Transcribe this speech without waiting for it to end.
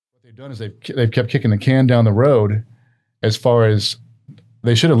they've done is they've kept kicking the can down the road as far as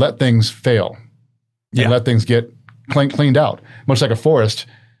they should have let things fail and let things get cleaned out. Much like a forest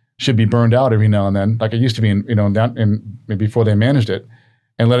should be burned out every now and then, like it used to be before they managed it,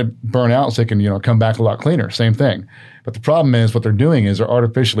 and let it burn out so they can come back a lot cleaner. Same thing. But the problem is what they're doing is they're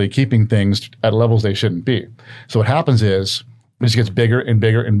artificially keeping things at levels they shouldn't be. So what happens is it just gets bigger and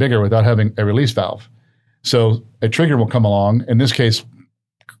bigger and bigger without having a release valve. So a trigger will come along, in this case,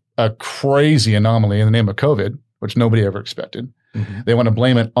 a crazy anomaly in the name of COVID, which nobody ever expected. Mm-hmm. They want to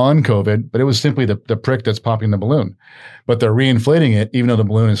blame it on COVID, but it was simply the prick that's popping the balloon. But they're reinflating it, even though the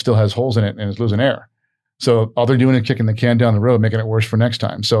balloon still has holes in it and is losing air. So all they're doing is kicking the can down the road, making it worse for next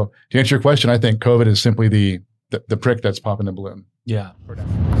time. So to answer your question, I think COVID is simply the prick that's popping the balloon. Yeah.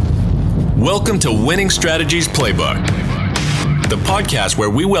 Welcome to Winning Strategies Playbook, the podcast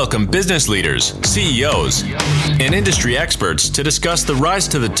where we welcome business leaders, CEOs, and industry experts to discuss the rise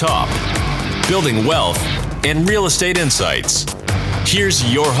to the top, building wealth, and real estate insights.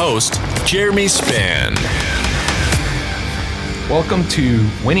 Here's your host, Jeremy Spann. Welcome to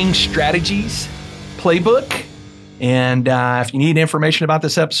Winning Strategies Playbook. And if you need information about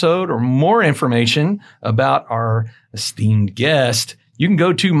this episode or more information about our esteemed guest, you can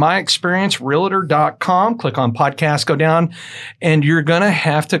go to myexperiencerealtor.com, click on podcast, go down, and you're going to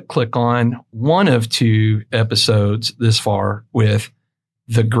have to click on one of two episodes this far with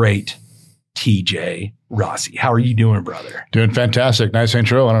the great TJ Rossi. How are you doing, brother? Doing fantastic. Nice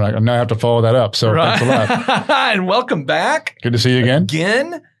intro. I now have to follow that up. So Thanks a lot. And welcome back. Good to see you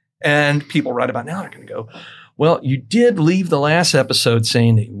again. And people right about now are going to go, well, you did leave the last episode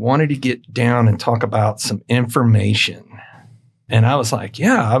saying that you wanted to get down and talk about some information. And I was like,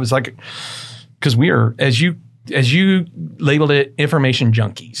 because we are, as you labeled it, information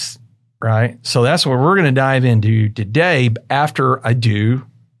junkies, right? So that's what we're going to dive into today after I do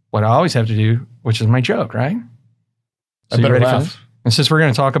what I always have to do, which is my joke, right? So I better ready laugh. for this? And since we're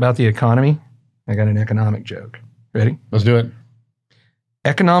going to talk about the economy, I got an economic joke. Ready? Let's do it.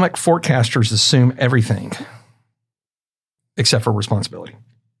 Economic forecasters assume everything except for responsibility.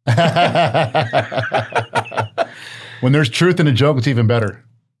 When there's truth in a joke, it's even better.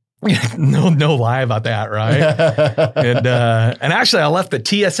 No lie about that, right? and actually, I left the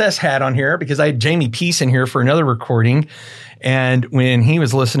TSS hat on here because I had Jamie Peace in here for another recording. And when he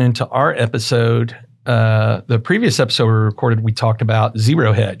was listening to our episode, the previous episode we recorded, we talked about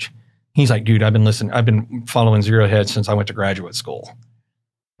Zero Hedge. He's like, dude, I've been following Zero Hedge since I went to graduate school.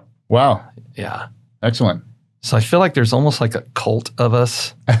 Wow. Yeah. Excellent. So I feel like there's almost like a cult of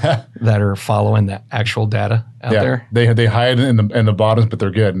us that are following the actual data out there. They hide in the bottoms, but they're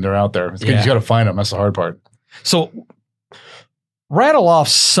good and they're out there. It's good. You just got to find them. That's the hard part. So rattle off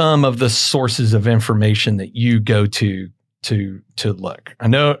some of the sources of information that you go to look. I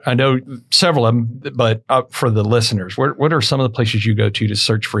know several of them, but for the listeners, what are some of the places you go to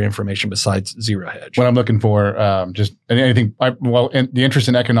search for information besides Zero Hedge? When I'm looking for just anything, the interest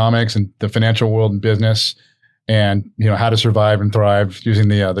in economics and the financial world and business, and how to survive and thrive using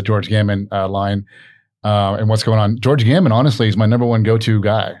the George Gammon line and what's going on. George Gammon, honestly, is my number one go-to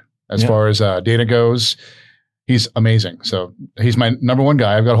guy as far as data goes. He's amazing. So he's my number one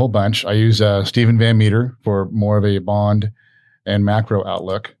guy. I've got a whole bunch. I use Stephen Van Meter for more of a bond and macro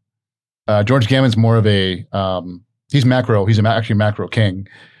outlook. George Gammon's more of a he's macro. He's actually macro king,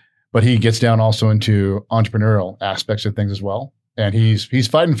 but he gets down also into entrepreneurial aspects of things as well. And he's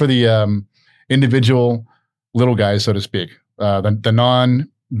fighting for the individual little guys, so to speak, the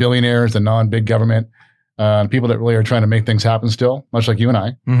non-billionaires, the non-big government, people that really are trying to make things happen still, much like you and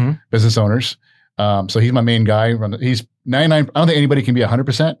I, business owners. So he's my main guy. He's 99. I don't think anybody can be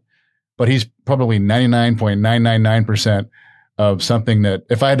 100%, but he's probably 99.999% of something that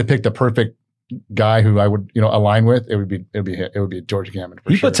if I had to pick the perfect guy who I would align with, it would be George Gammon.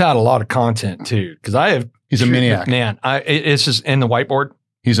 He puts out a lot of content too, because he's a maniac. Man, it's just in the whiteboard.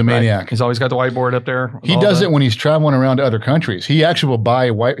 He's a maniac. Right? He's always got the whiteboard up there. He does it when he's traveling around to other countries. He actually will buy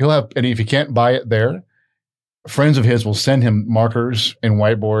and if he can't buy it there, friends of his will send him markers and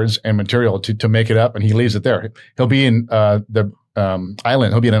whiteboards and material to make it up, and he leaves it there. He'll be in the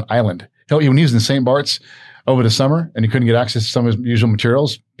island. He'll be in an island. When he was in St. Bart's over the summer and he couldn't get access to some of his usual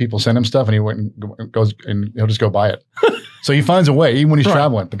materials, people send him stuff and he went and goes and he'll just go buy it. So he finds a way, even when he's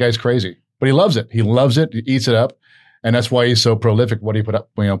traveling. The guy's crazy, but he loves it. He loves it. He eats it up. And that's why he's so prolific. What he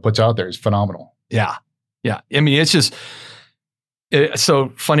puts out there is phenomenal. Yeah. Yeah. I mean, it's just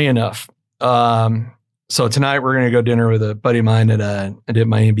so funny enough. So tonight we're going to go dinner with a buddy of mine that I did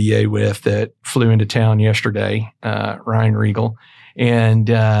my MBA with that flew into town yesterday, Ryan Regal. And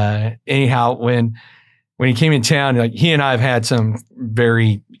anyhow, when when he came in town, like he and I have had some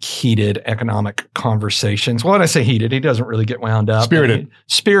very heated economic conversations. Well, when I say heated, he doesn't really get wound up.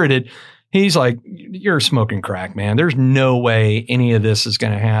 Spirited. He's like, you're smoking crack, man. There's no way any of this is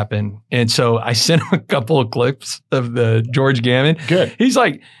going to happen. And so I sent him a couple of clips of the George Gammon. Good. He's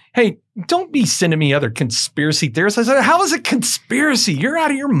like, hey, don't be sending me other conspiracy theorists. I said, how is it conspiracy? You're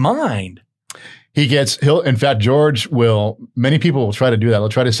out of your mind. In fact, many people will try to do that. They'll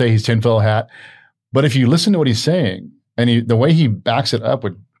try to say he's tinfoil hat. But if you listen to what he's saying and the way he backs it up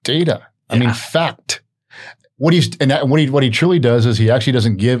with data, I mean, fact. What he truly does is he actually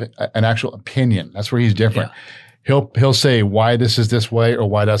doesn't give an actual opinion. That's where he's different. Yeah. He'll say why this is this way or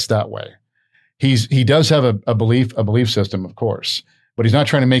why that's that way. He does have a belief system, of course, but he's not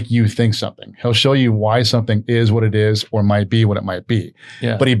trying to make you think something. He'll show you why something is what it is or might be what it might be.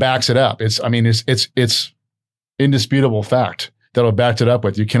 Yeah. But he backs it up. It's indisputable fact that he'll back it up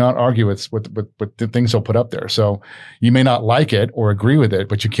with. You cannot argue with the things he'll put up there. So you may not like it or agree with it,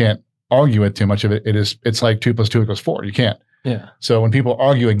 but you can't argue with too much of it. It's like 2 + 2 = 4. You can't. Yeah. So when people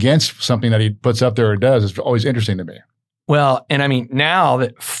argue against something that he puts up there or does, it's always interesting to me. Well, and I mean, now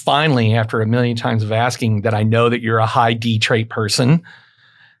that finally, after a million times of asking, that I know that you're a high D trait person.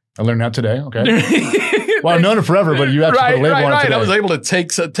 I learned that today. Okay. Well, I've known it forever, but you have to put a label on it today. I was able to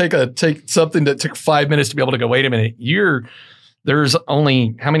take something that took 5 minutes to be able to go, wait a minute, there's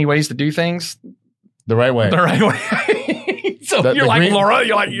only how many ways to do things? The right way. The right way. So you're like, Laura,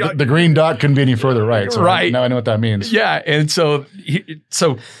 you're like the green dot couldn't be any further right. So right. Now I know what that means. Yeah. And so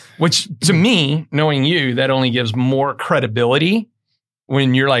which to me, knowing you, that only gives more credibility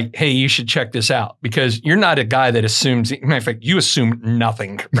when you're like, hey, you should check this out, because you're not a guy that assumes, matter of fact, you assume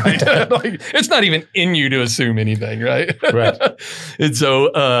nothing, right? Like, it's not even in you to assume anything, right? Right. And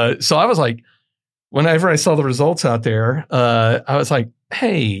so I was like, whenever I saw the results out there, I was like,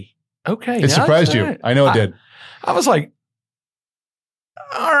 hey, okay. It surprised you. I know it did. I was like,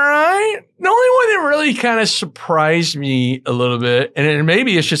 all right. The only one that really kind of surprised me a little bit, and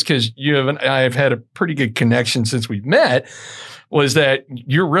maybe it's just because I've had a pretty good connection since we've met, was that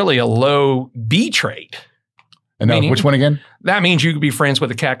you're really a low B trait. And now, which one again? That means you could be friends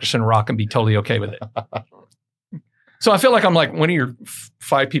with a cactus and a rock and be totally okay with it. So I feel like I'm like one of your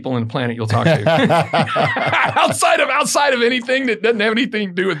 5 people on the planet you'll talk to. outside of anything that doesn't have anything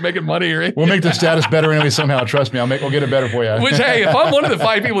to do with making money or anything. We'll make the status better anyway somehow. Trust me, we'll get it better for you. Which, hey, if I'm one of the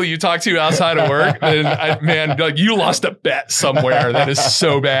 5 people you talk to outside of work, then like you lost a bet somewhere that is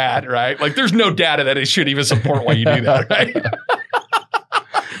so bad, right? Like there's no data that it should even support why you do that, right?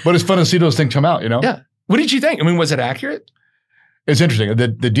 But it's fun to see those things come out, Yeah. What did you think? I mean, was it accurate? It's interesting.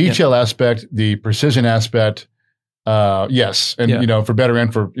 The detail aspect, the precision aspect. Yes. And, for better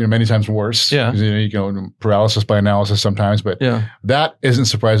and for, many times worse. Yeah. You go paralysis by analysis sometimes, but that isn't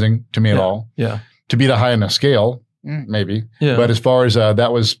surprising to me at all. Yeah. To be that high on the scale, maybe. Yeah. But as far as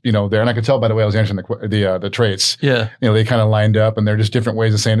that was, there, and I could tell by the way I was answering the traits. Yeah. They kind of lined up, and they're just different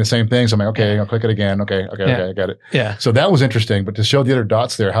ways of saying the same thing. So I'm like, okay, I'll click it again. Okay, I got it. Yeah. So that was interesting, but to show the other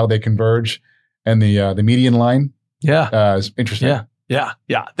dots there, how they converge, and the median line. Yeah. Is interesting. Yeah.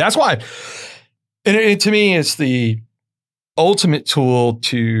 That's why. And to me, it's the ultimate tool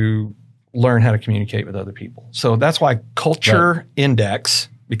to learn how to communicate with other people. So that's why Culture Index,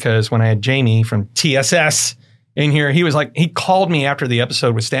 because when I had Jamie from TSS in here, he called me after the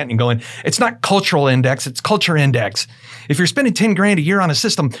episode with Stanton going, it's not Cultural Index, it's Culture Index. If you're spending $10,000 a year on a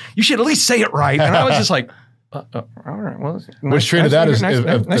system, you should at least say it right. And I was just like, all right, well, which trait of that is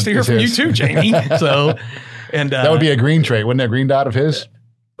nice to hear from you too, Jamie. So, and that would be a green trait, wouldn't it? A green dot of his?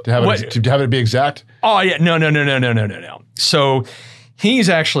 To have it be exact? Oh, yeah. No. So he's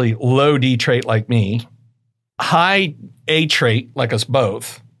actually low D trait like me, high A trait like us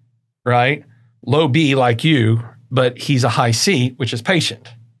both, right? Low B like you, but he's a high C, which is patient,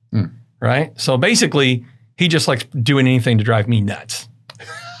 right? So basically, he just likes doing anything to drive me nuts.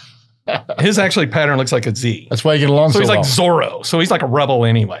 His actually pattern looks like a Z. That's why you get along so well. So he's like Zorro. So he's like a rebel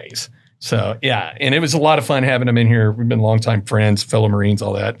anyways. So, yeah, and it was a lot of fun having him in here. We've been longtime friends, fellow Marines,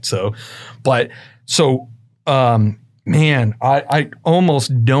 all that. So, man, I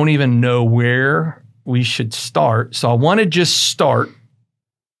almost don't even know where we should start. So I want to just start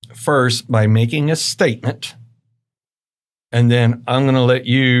first by making a statement. And then I'm going to let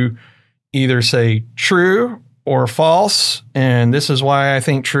you either say true or false. And this is why I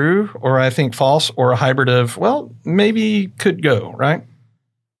think true, or I think false, or a hybrid of, well, maybe could go, right?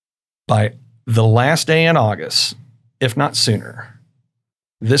 By the last day in August, if not sooner,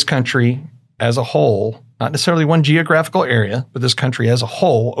 this country as a whole, not necessarily one geographical area, but this country as a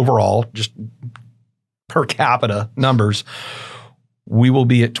whole, overall, just per capita numbers, we will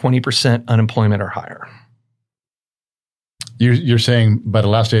be at 20% unemployment or higher. You're saying by the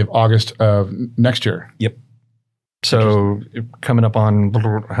last day of August of next year. Yep. So coming up on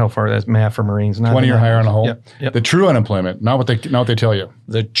how far that's math for Marines. 20 or higher on a whole. Yep. The true unemployment, not what they tell you.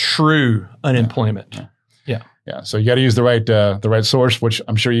 The true unemployment. Yeah. So you got to use the right source, which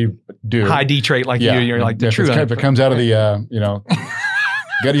I'm sure you do. High D trait like you. You're like the true unemployment. If it comes out of the, you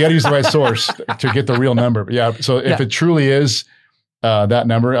got to use the right source to get the real number. But yeah. So if it truly is that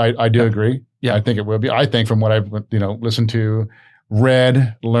number, I do agree. Yeah. I think it will be. I think from what I've listened to,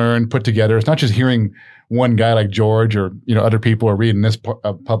 read, learned, put together, it's not just hearing one guy like George or other people are reading this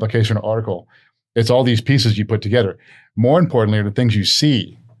publication or article. It's all these pieces you put together. More importantly, are the things you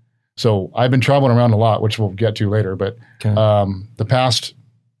see. So I've been traveling around a lot, which we'll get to later. But the past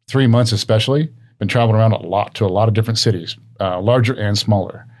 3 months, especially, been traveling around a lot to a lot of different cities, larger and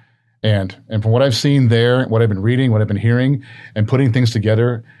smaller. And from what I've seen there, what I've been reading, what I've been hearing, and putting things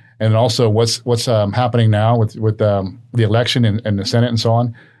together, and also what's happening now with the election and the Senate and so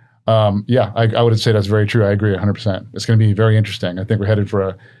on. I would say that's very true. I agree 100%. It's going to be very interesting. I think we're headed for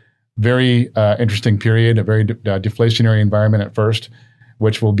a very interesting period, a very deflationary environment at first,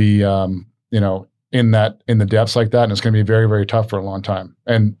 which will be, in the depths like that. And it's going to be very, very tough for a long time.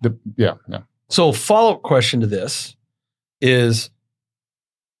 And So follow-up question to this is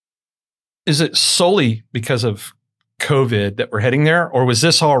it solely because of COVID that we're heading there? Or was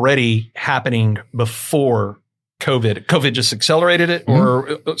this already happening before COVID? COVID just accelerated it,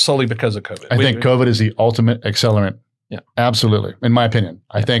 or solely because of COVID? I think COVID is the ultimate accelerant. Yeah. Absolutely. In my opinion.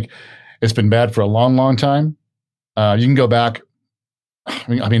 I think it's been bad for a long, long time. You can go back.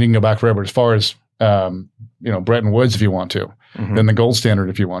 You can go back forever as far as, Bretton Woods if you want to, then the gold standard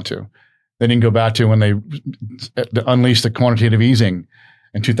if you want to. Then you can go back to when they unleashed the quantitative easing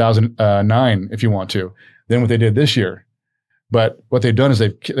in 2009 if you want to. Then what they did this year. But what they've done is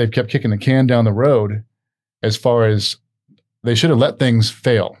they've kept kicking the can down the road as far as they should have let things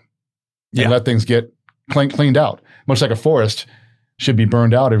fail and let things get cleaned out. Much like a forest should be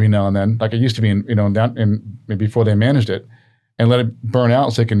burned out every now and then, like it used to be before they managed it. And let it burn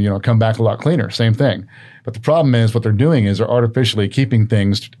out so they can, come back a lot cleaner. Same thing. But the problem is what they're doing is they're artificially keeping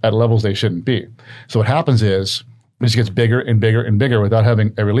things at levels they shouldn't be. So what happens is it just gets bigger and bigger and bigger without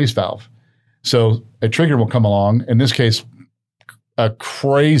having a release valve. So a trigger will come along, in this case, a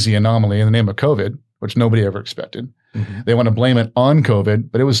crazy anomaly in the name of COVID, which nobody ever expected. They want to blame it on COVID,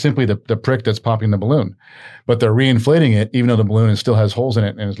 but it was simply the prick that's popping the balloon. But they're reinflating it even though the balloon still has holes in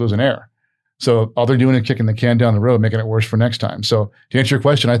it and is losing air. So all they're doing is kicking the can down the road, making it worse for next time. So to answer your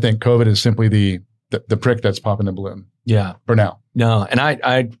question, I think COVID is simply the prick that's popping the balloon. Yeah. For now. No, and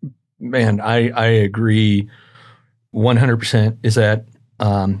I agree 100%. Is that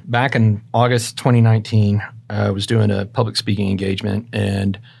back in August 2019, I was doing a public speaking engagement,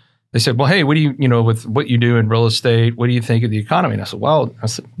 and they said, well, hey, what do you, with what you do in real estate, what do you think of the economy? And I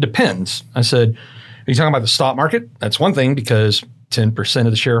said, depends. I said, are you talking about the stock market? That's one thing, because 10%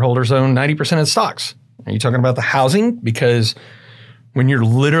 of the shareholders own 90% of the stocks. Are you talking about the housing? Because when you're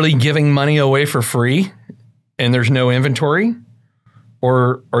literally giving money away for free and there's no inventory?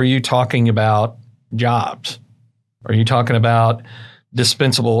 Or are you talking about jobs? Are you talking about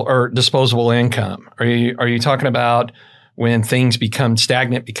dispensable or disposable income? Are you talking about when things become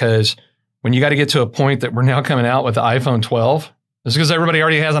stagnant? Because when you got to get to a point that we're now coming out with the iPhone 12, it's because everybody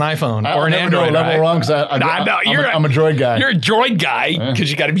already has an iPhone or an Android. Wrong because I'm a Droid guy. You're a Droid guy because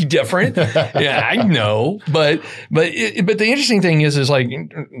you got to be different. Yeah, I know. But the interesting thing is like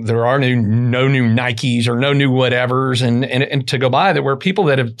there are no new Nikes or no new whatevers and to go by that where people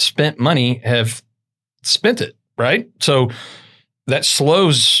that have spent money have spent it, right? So that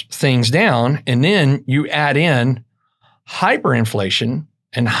slows things down, and then you add in hyperinflation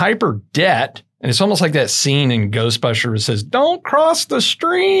and hyper debt. And it's almost like that scene in Ghostbusters that says, don't cross the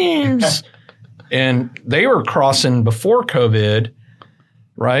streams. And they were crossing before COVID,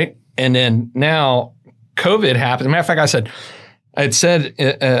 right? And then now COVID happened. As a matter of fact, I had said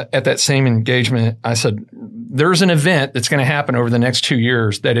at that same engagement, I said, there's an event that's going to happen over the next 2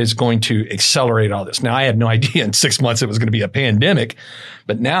 years that is going to accelerate all this. Now, I had no idea in 6 months it was going to be a pandemic,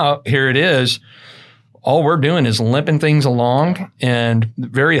 but now here it is. All we're doing is limping things along, and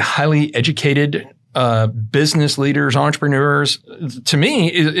very highly educated business leaders, entrepreneurs, to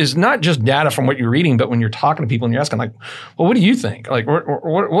me, is not just data from what you're reading, but when you're talking to people and you're asking, like, well, what do you think? Like,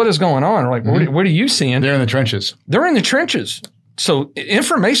 what is going on? Or like, what are you seeing? They're in the trenches. They're in the trenches. So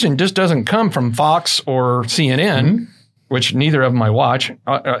information just doesn't come from Fox or CNN, which neither of them I watch.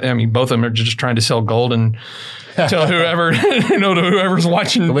 I mean, both of them are just trying to sell gold and tell whoever, to whoever's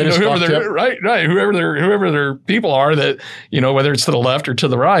watching, whoever their people are that, whether it's to the left or to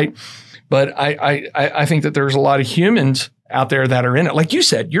the right. But I think that there's a lot of humans out there that are in it. Like you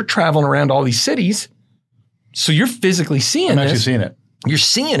said, you're traveling around all these cities, so you're physically seeing I'm this. actually seeing it. You're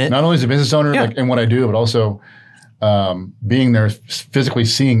seeing it. Not only as a business owner Yeah. like in what I do, but also being there, physically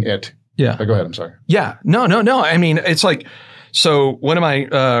seeing it. Yeah. Go ahead. I'm sorry. Yeah. No. I mean, it's like, so one of my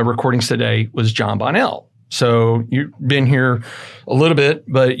recordings today was John Bonnell. So you've been here a little bit,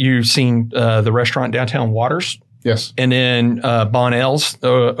 but you've seen the restaurant downtown Waters. Yes. And then Bonnell's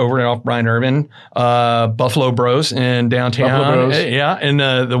over off Brian Irvin, Buffalo Bros in downtown. Buffalo Bros. Yeah. And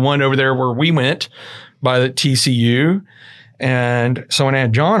the one over there where we went by the TCU. And so when I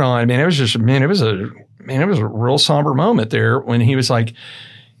had John on, it was a real somber moment there when he was like,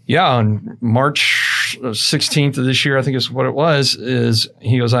 yeah, on March 16th of this year, I think is what it was, is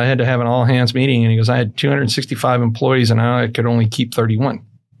he goes, I had to have an all hands meeting. And he goes, I had 265 employees and I could only keep 31.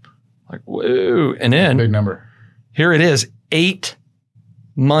 Like, whoa. And then Big number. here it is 8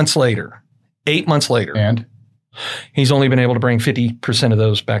 months later. 8 months later. And He's only been able to bring 50% of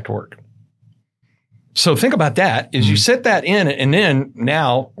those back to work. So think about that is you set that in, and then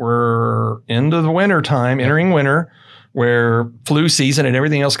now we're into the winter time, entering winter, where flu season and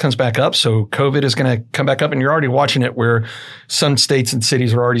everything else comes back up. So COVID is going to come back up, and you're already watching it where some states and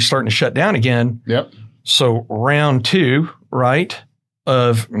cities are already starting to shut down again. Yep. So round 2, right,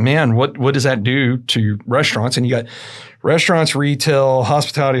 of, man, what does that do to restaurants? And you got restaurants, retail,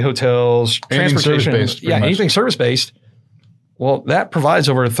 hospitality, hotels, Anything transportation. service-based, pretty much. Anything service-based. Well, that provides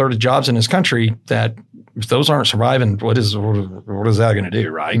over a third of jobs in this country that if those aren't surviving, what is that going to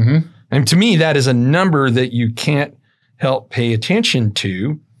do, right? Mm-hmm. And to me, that is a number that you can't help pay attention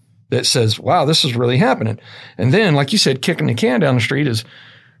to that says, wow, this is really happening. And then, like you said, kicking the can down the street is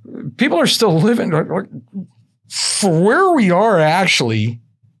people are still living. For where we are actually,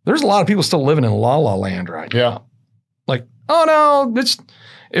 there's a lot of people still living in la la land right now. Yeah. Like, oh no, it's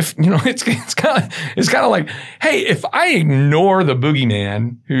kind of like, hey, if I ignore the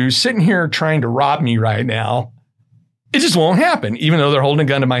boogeyman who's sitting here trying to rob me right now, it just won't happen, even though they're holding a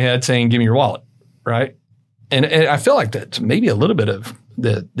gun to my head saying, give me your wallet, right? And I feel like that's maybe a little bit of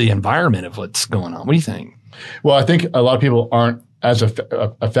the environment of what's going on. What do you think? Well, I think a lot of people aren't as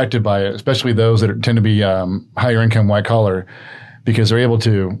affected by it, especially those that tend to be higher income, white collar, because they're able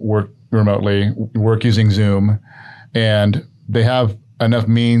to work remotely, work using Zoom, and they have enough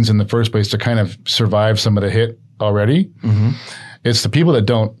means in the first place to kind of survive some of the hit already. Mm-hmm. It's the people that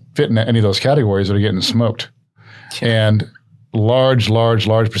don't fit in any of those categories that are getting smoked. And large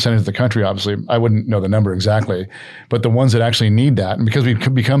percentage of the country, obviously, I wouldn't know the number exactly, but the ones that actually need that, and because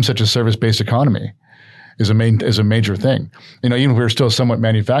we've become such a service-based economy, is a major thing. Even if we're still somewhat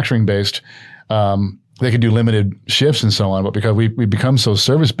manufacturing based, they could do limited shifts and so on, but because we become so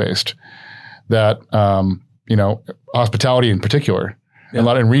service-based that, hospitality in particular, a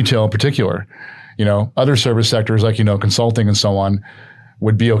lot in retail in particular, other service sectors like, consulting and so on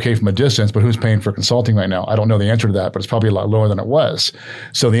would be okay from a distance, but who's paying for consulting right now? I don't know the answer to that, but it's probably a lot lower than it was.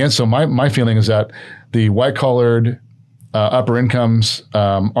 So my feeling is that the white collared upper incomes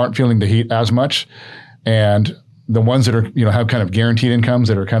aren't feeling the heat as much, and the ones that are have kind of guaranteed incomes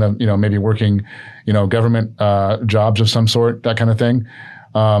that are kind of maybe working government jobs of some sort, that kind of thing,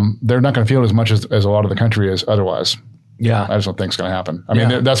 they're not going to feel it as much as a lot of the country is otherwise. Yeah. I just don't think it's going to happen. I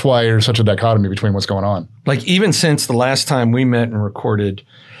mean, that's why there's such a dichotomy between what's going on. Like even since the last time we met and recorded,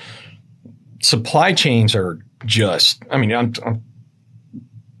 supply chains are just, I'm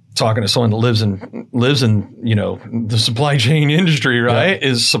talking to someone that lives in the supply chain industry, right?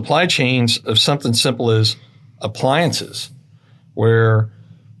 Is supply chains of something simple as appliances, where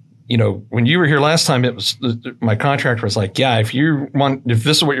when you were here last time, it was my contractor was like, yeah, if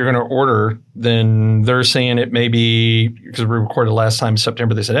this is what you're going to order, then they're saying it may be, because we recorded last time in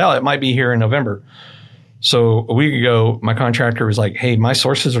September, they said, it might be here in November. So a week ago, my contractor was like, hey, my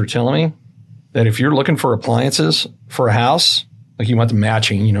sources are telling me that if you're looking for appliances for a house, like you want the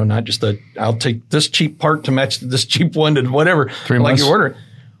matching, not just I'll take this cheap part to match this cheap one to whatever, 3 months. Like you order.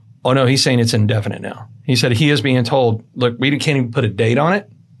 Oh no, he's saying it's indefinite now. He said he is being told, look, we can't even put a date on it.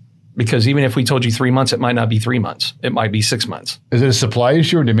 Because even if we told you 3 months, it might not be 3 months. It might be 6 months. Is it a supply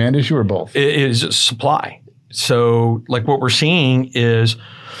issue or demand issue or both? It is supply. So like what we're seeing is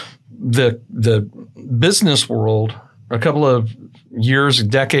the business world a couple of years,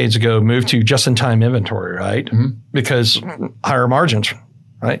 decades ago moved to just-in-time inventory, right? Mm-hmm. Because higher margins,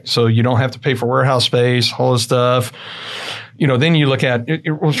 right? So you don't have to pay for warehouse space, all this stuff. Then you look at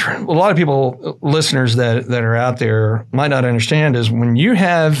a lot of people, listeners that are out there might not understand is when you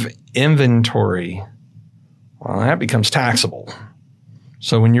have inventory, well, that becomes taxable.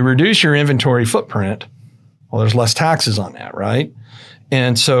 So when you reduce your inventory footprint, well, there's less taxes on that, right?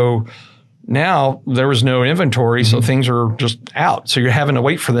 And so Now there was no inventory, so things are just out. So you're having to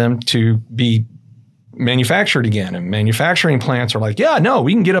wait for them to be manufactured again. And manufacturing plants are like, yeah, no,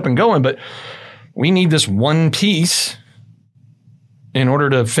 we can get up and going, but we need this one piece in order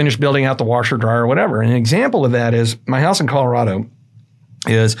to finish building out the washer, dryer, or whatever. And an example of that is my house in Colorado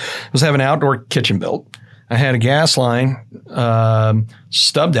was having an outdoor kitchen built. I had a gas line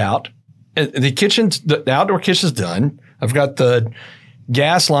stubbed out. The outdoor kitchen's done. I've got the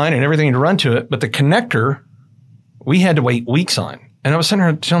gas line and everything to run to it, but the connector we had to wait weeks on. And I was sitting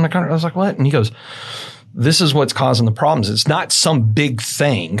there telling the contractor, I was like, what? And he goes, this is what's causing the problems. It's not some big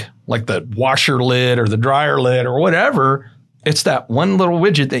thing like the washer lid or the dryer lid or whatever. It's that one little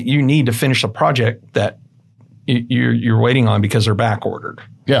widget that you need to finish a project that you're waiting on because they're back ordered.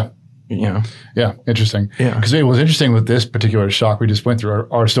 Yeah. You know? Yeah. Interesting. Yeah. Because it was interesting with this particular shock we just went through,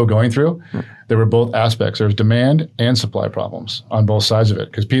 or are still going through. There were both aspects. There was demand and supply problems on both sides of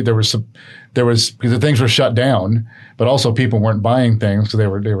it. Because because the things were shut down, but also people weren't buying things because they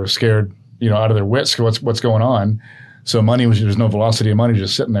were scared, out of their wits. What's going on? So there's no velocity of money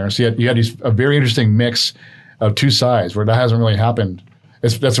just sitting there. So you had a very interesting mix of two sides where that hasn't really happened.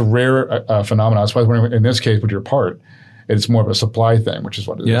 That's a rare phenomenon. That's why in this case with your part, it's more of a supply thing, which is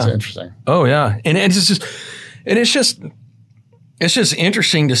what is interesting. Oh yeah, and it's just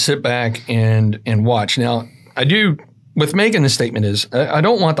interesting to sit back and watch. Now, I do with making this statement is I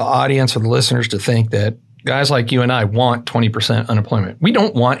don't want the audience or the listeners to think that guys like you and I want 20% unemployment. We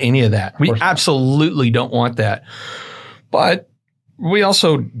don't want any of that. We absolutely don't want that. But we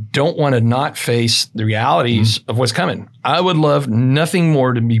also don't want to not face the realities of what's coming. I would love nothing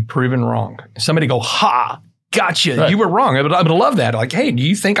more to be proven wrong. Somebody go, ha, gotcha. Right. You were wrong. I would love that. Like, hey, do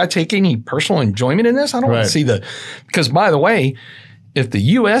you think I take any personal enjoyment in this? I don't want to see because by the way, if the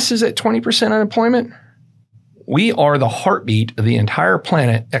U.S. is at 20% unemployment, we are the heartbeat of the entire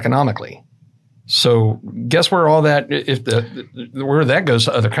planet economically. So guess where all that, where that goes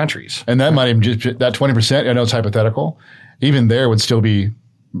to other countries. And that might even just, that 20%, I know it's hypothetical, even there would still be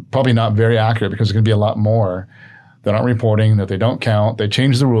probably not very accurate because there's going to be a lot more that aren't reporting, that they don't count. They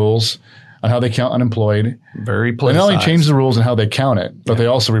change the rules on how they count unemployed. Very politicized. They not only change the rules on how they count it, but they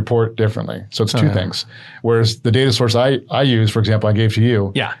also report differently. So it's two things. Whereas the data source I use, for example, I gave to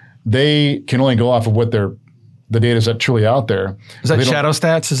you, they can only go off of what the data is that truly out there. Is that Shadow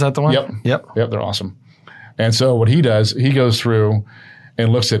Stats? Is that the one? Yep, they're awesome. And so what he does, he goes through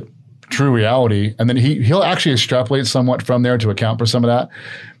and looks at true reality, and then he'll actually extrapolate somewhat from there to account for some of that.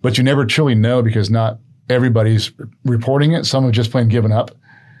 But you never truly know because not everybody's reporting it. Some have just plain given up,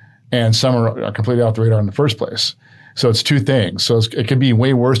 and some are completely off the radar in the first place. So it's two things. So it could be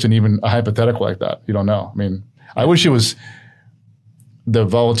way worse than even a hypothetical like that. You don't know. I mean, I wish it was the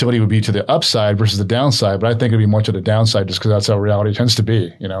volatility would be to the upside versus the downside, but I think it'd be more to the downside just because that's how reality tends to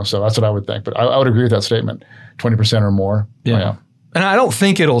be, So that's what I would think. But I would agree with that statement, 20% or more. Yeah. And I don't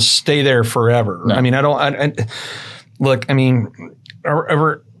think it'll stay there forever. No. I mean,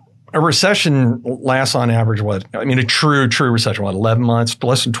 a recession lasts on average, a true recession, 11 months,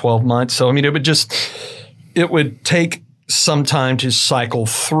 less than 12 months. So, it would take some time to cycle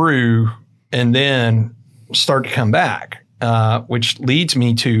through and then start to come back. Which leads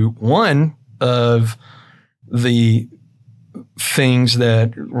me to one of the things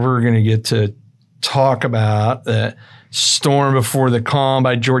that we're going to get to talk about, the Storm Before the Calm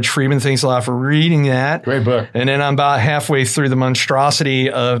by George Friedman. Thanks a lot for reading that. Great book. And then I'm about halfway through The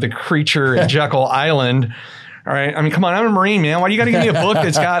Monstrosity of the Creature at Jekyll Island. All right. Come on. I'm a Marine, man. Why do you got to give me a book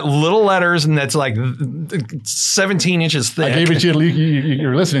that's got little letters and that's like 17 inches thick? I gave it to you.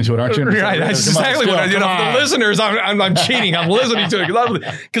 You're listening to it, aren't you? Right. That's exactly what I did. For the listeners, I'm cheating. I'm listening to it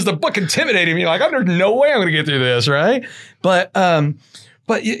because the book intimidated me. Like, there's no way I'm going to get through this, right? But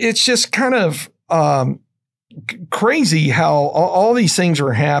it's just kind of crazy how all these things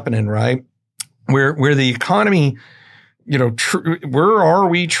are happening, right? Where the economy, where are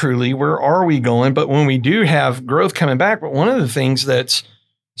we truly? Where are we going? But when we do have growth coming back, but one of the things that's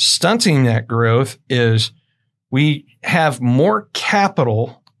stunting that growth is we have more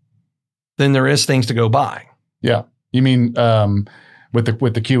capital than there is things to go buy. Yeah. You mean with the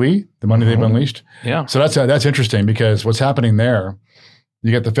QE, the money they've unleashed? Yeah. So that's interesting because what's happening there,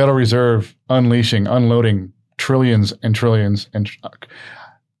 you get the Federal Reserve unloading trillions and trillions. And I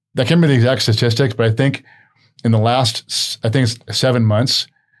can't remember the exact statistics, but I think in the last, 7 months,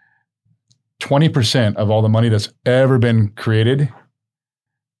 20% of all the money that's ever been created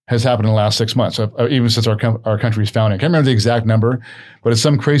has happened in the last 6 months, even since our country's founding. I can't remember the exact number, but it's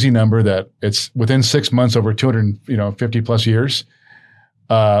some crazy number that it's within 6 months over 250 plus years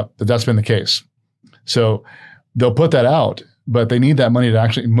that's been the case. So they'll put that out but they need that money to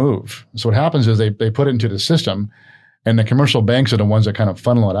actually move. So what happens is they put it into the system, and the commercial banks are the ones that kind of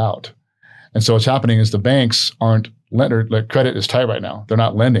funnel it out. And so what's happening is the banks aren't lender, like credit is tight right now. They're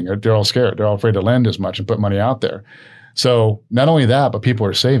not lending. They're all scared. They're all afraid to lend as much and put money out there. So not only that, but people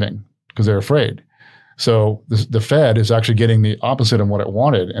are saving because they're afraid. So the Fed is actually getting the opposite of what it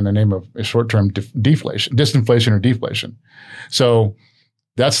wanted in the name of a short-term deflation, disinflation or deflation. So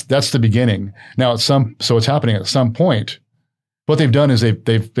that's the beginning. Now so what's happening at some point, what they've done is they've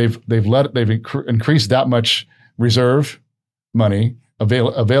increased that much reserve money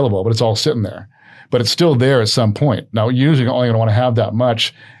available, but it's all sitting there. But it's still there at some point. Now, you're usually only going to want to have that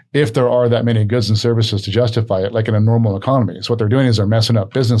much if there are that many goods and services to justify it, like in a normal economy. So what they're doing is they're messing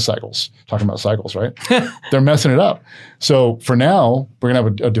up business cycles. Talking about cycles, right? They're messing it up. So for now, we're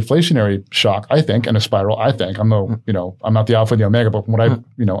going to have a deflationary shock, I think, and a spiral. I think I'm not the alpha and the omega, but from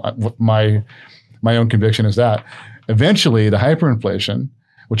what my own conviction is that eventually the hyperinflation,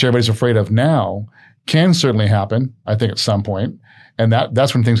 which everybody's afraid of now, can certainly happen. I think at some point, and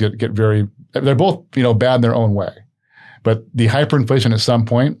that's when things get very. They're both bad in their own way. But the hyperinflation at some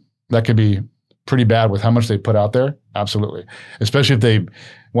point, that could be pretty bad with how much they put out there. Absolutely. Especially if they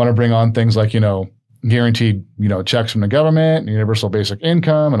want to bring on things like, guaranteed, checks from the government, universal basic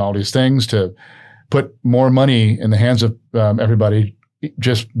income, and all these things to put more money in the hands of everybody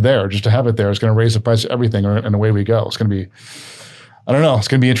just to have it there. It's going to raise the price of everything, and away we go. It's going to be, I don't know, it's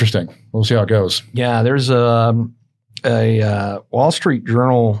going to be interesting. We'll see how it goes. Yeah, there's a Wall Street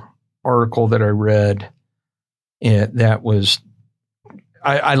Journal article that I read. That was,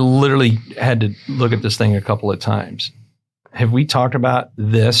 I literally had to look at this thing a couple of times. Have we talked about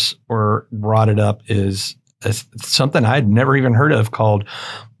this or brought it up as something I'd never even heard of called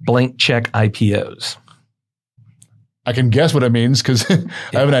blank check IPOs? I can guess what it means because I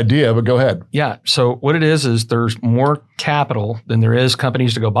have an idea, but go ahead. Yeah. So what it is there's more capital than there is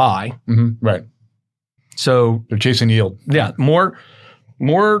companies to go buy. Mm-hmm. Right. So they're chasing yield. Yeah. More.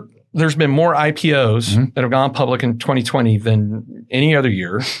 There's been more IPOs that have gone public in 2020 than any other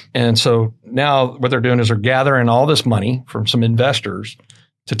year. And so now what they're doing is they're gathering all this money from some investors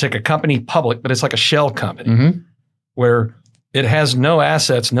to take a company public, but it's like a shell company where it has no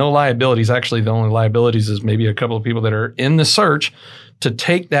assets, no liabilities. Actually, the only liabilities is maybe a couple of people that are in the search to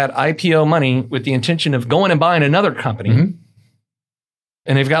take that IPO money with the intention of going and buying another company.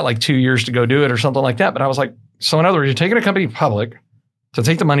 And they've got like 2 years to go do it or something like that. But I was like, so in other words, you're taking a company public to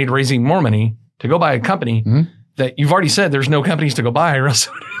take the money to raise even more money to go buy a company that you've already said there's no companies to go buy. Or else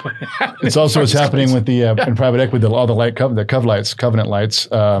it's also what's happening with the in private equity, all the covenant lights,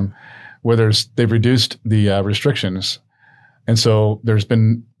 where they've reduced the restrictions, and so there's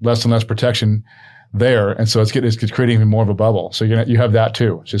been less and less protection there, and so it's creating even more of a bubble. So you have that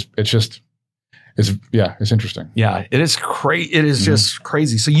too. It's interesting. Yeah, it is crazy. It is just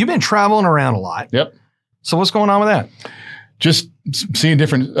crazy. So you've been traveling around a lot. Yep. So what's going on with that? Just seeing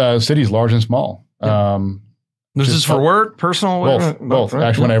different cities, large and small. This is for work, personal? Both. Right?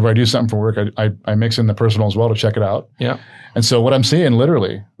 Actually, whenever I do something for work, I mix in the personal as well to check it out. Yeah. And so what I'm seeing,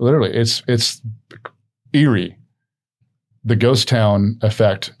 literally, it's eerie. The ghost town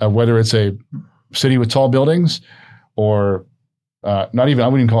effect of whether it's a city with tall buildings or not even, I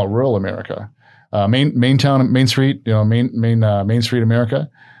wouldn't even call it rural America. Main Street, Main Street America.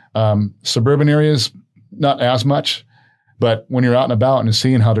 Suburban areas, not as much. But when you're out and about and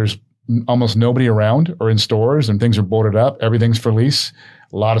seeing how there's almost nobody around or in stores and things are boarded up, everything's for lease,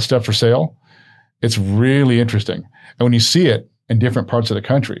 a lot of stuff for sale, it's really interesting. And when you see it in different parts of the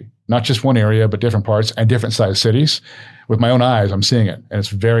country, not just one area, but different parts and different sized cities, with my own eyes, I'm seeing it. And it's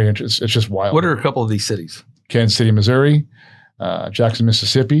very interesting. It's just wild. What are a couple of these cities? Kansas City, Missouri, Jackson,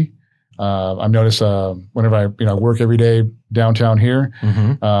 Mississippi. I've noticed whenever I work every day downtown here,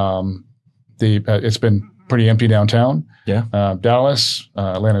 it's been pretty empty downtown. Yeah. Dallas,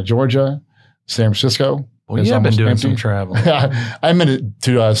 Atlanta, Georgia, San Francisco. Well, yeah, I've been doing some travel. I went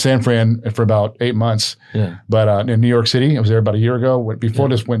to San Fran for about 8 months. Yeah. But in New York City, I was there about a year ago before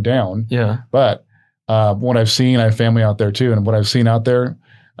this went down. Yeah. But what I've seen, I have family out there too. And what I've seen out there,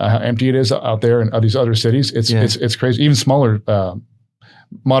 how empty it is out there in these other cities, it's crazy. Even smaller,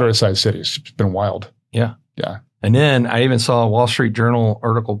 moderate sized cities. It's been wild. Yeah. Yeah. And then I even saw a Wall Street Journal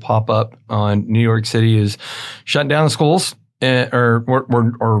article pop up on New York City is shutting down the schools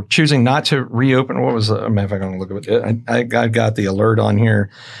or choosing not to reopen. What was the, if I can look at it, I got the alert on here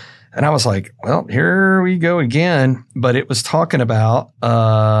and I was like, well, here we go again. But it was talking about,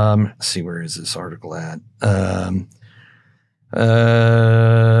 let's see, where is this article at?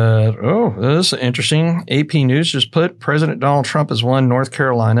 This is interesting. AP News just put President Donald Trump has won North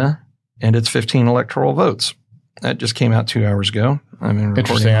Carolina and its 15 electoral votes. that just came out 2 hours ago. I've been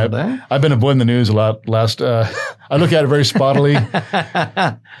recording all day. I've been avoiding the news a lot last. I look at it very spottily.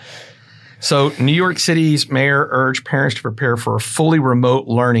 So New York City's mayor urged parents to prepare for fully remote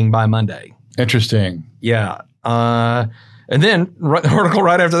learning by Monday. Interesting. Yeah. And then the article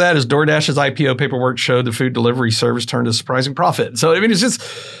right after that is DoorDash's IPO paperwork showed the food delivery service turned a surprising profit. So, I mean, it's just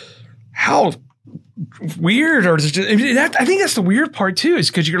how weird. I think that's the weird part, too, is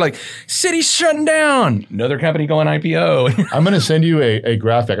because you're like, city's shutting down. Another company going IPO. I'm going to send you a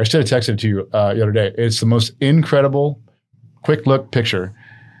graphic. I should have texted it to you the other day. It's the most incredible quick look picture.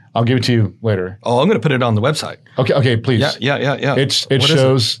 I'll give it to you later. Oh, I'm going to put it on the website. Okay, please. Yeah. It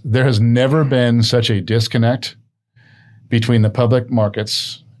shows there has never been such a disconnect between the public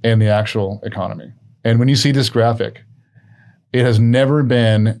markets and the actual economy. And when you see this graphic, it has never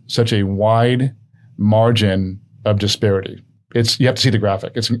been such a wide margin of disparity. You have to see the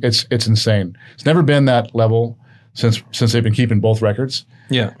graphic. It's insane. It's never been that level since they've been keeping both records.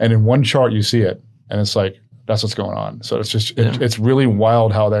 Yeah. And in one chart you see it, and it's like that's what's going on. So it's just it's really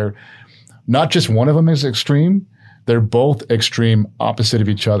wild how they're not just one of them is extreme. They're both extreme opposite of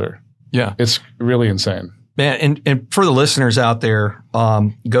each other. Yeah. It's really insane. Man, and for the listeners out there,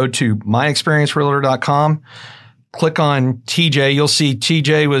 go to myexperiencerealtor.com, click on TJ. You'll see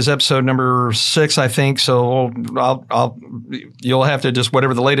TJ was episode number 6, I think. So you'll have to just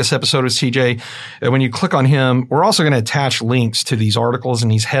whatever the latest episode is, TJ. And when you click on him, we're also going to attach links to these articles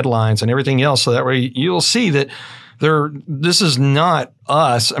and these headlines and everything else. So that way you'll see that this is not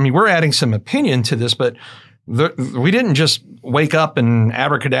us. I mean, we're adding some opinion to this, but we didn't just wake up and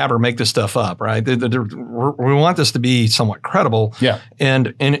abracadabra make this stuff up, right? We want this to be somewhat credible. Yeah.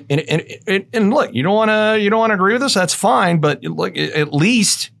 And look, you don't want to agree with us. That's fine. But look, at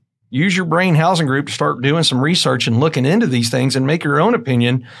least use your brain housing group to start doing some research and looking into these things and make your own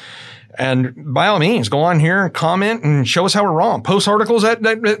opinion. And by all means, go on here and comment and show us how we're wrong. Post articles that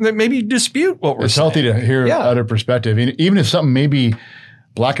maybe dispute what we're saying. It's healthy to hear other perspective, even if something may be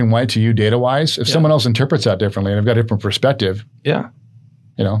black and white to you data-wise, if someone else interprets that differently and they've got a different perspective,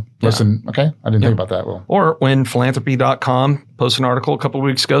 listen, okay, I didn't think about that. Well, or when philanthropy.com posted an article a couple of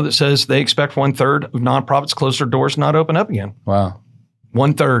weeks ago that says they expect 1/3 of nonprofits close their doors, not open up again. Wow.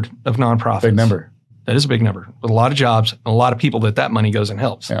 1/3 of nonprofits. Big number. That is a big number with a lot of jobs and a lot of people that money goes and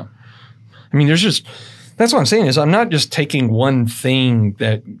helps. Yeah. I mean, that's what I'm saying is I'm not just taking one thing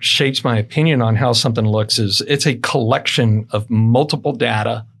that shapes my opinion on how something looks. It's a collection of multiple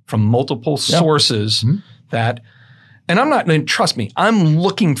data from multiple sources and I'm not, and trust me, I'm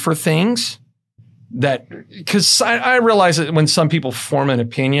looking for things that, because I realize that when some people form an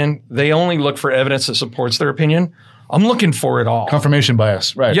opinion, they only look for evidence that supports their opinion. I'm looking for it all. Confirmation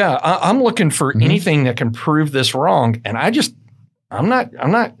bias, right? Yeah, I'm looking for anything that can prove this wrong, and I'm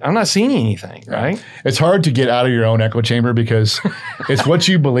not seeing anything, right? It's hard to get out of your own echo chamber because it's what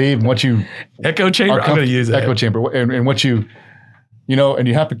you believe and what you echo chamber. I'm going to use that echo chamber and what you and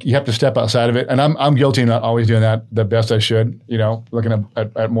you have to step outside of it. And I'm guilty of not always doing that the best I should. Looking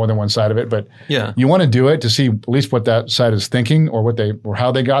at more than one side of it. But you want to do it to see at least what that side is thinking or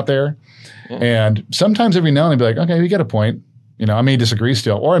how they got there. Yeah. And sometimes every now and then be like, okay, we get a point. I may disagree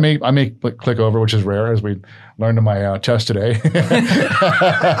still, or I may click over, which is rare, as we learned in my test today.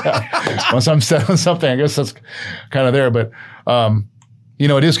 Once I'm set on something, I guess that's kind of there. But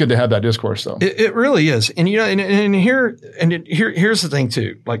it is good to have that discourse, though. It really is, and here's the thing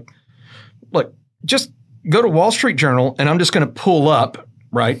too. Like, look, just go to Wall Street Journal, and I'm just going to pull up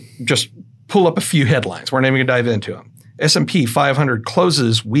a few headlines. We're not even going to dive into them. S&P 500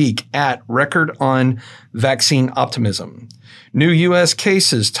 closes week at record on vaccine optimism. New U.S.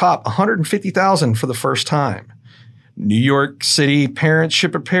 cases top 150,000 for the first time. New York City parents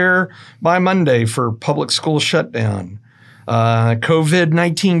should prepare by Monday for public school shutdown.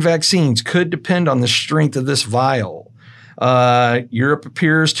 COVID-19 vaccines could depend on the strength of this vial. Europe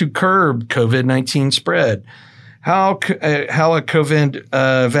appears to curb COVID-19 spread. How a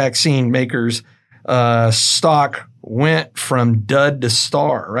COVID vaccine maker's stock went from dud to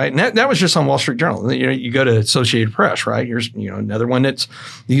star, right? And that was just on Wall Street Journal. You go to Associated Press, right? Here's another one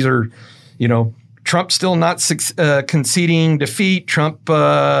these are Trump still not conceding defeat.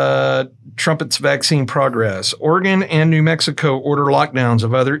 Trumpets vaccine progress. Oregon and New Mexico order lockdowns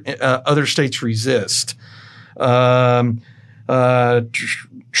of other states resist.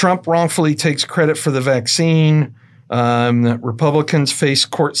 Trump wrongfully takes credit for the vaccine. Republicans face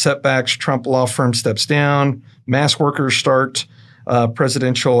court setbacks. Trump law firm steps down. Mass workers start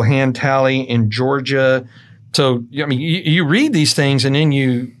presidential hand tally in Georgia. So, I mean, you read these things and then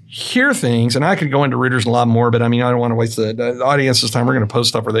you hear things, and I could go into Reuters a lot more, but I mean, I don't want to waste the audience's time. We're going to post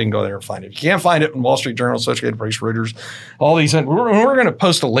stuff where they can go there and find it. If you can't find it in Wall Street Journal, Associated Press, Reuters, all these, we're going to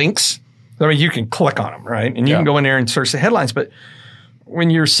post the links. I mean, you can click on them, right? And you can go in there and search the headlines. But when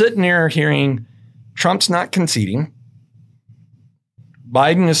you're sitting there hearing Trump's not conceding,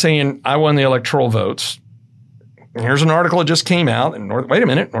 Biden is saying, I won the electoral votes. And here's an article that just came out. And wait a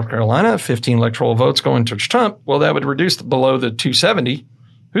minute, North Carolina, 15 electoral votes going to Trump. Well, that would reduce below the 270.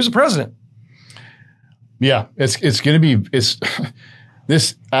 Who's the president? Yeah, it's going to be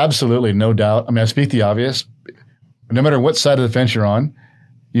this absolutely, no doubt. I mean, I speak the obvious. No matter what side of the fence you're on,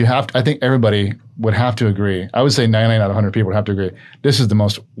 you have to, I think everybody would have to agree. I would say 99 out of 100 people would have to agree. This is the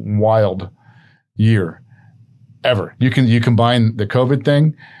most wild year ever. You combine the COVID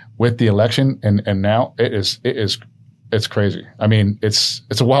thing with the election, and now it's crazy. I mean, it's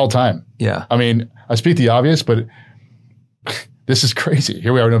a wild time. Yeah. I mean, I speak the obvious, but this is crazy.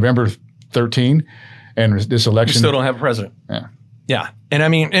 Here we are, November 13, and this election. We still don't have a president. Yeah. Yeah. And I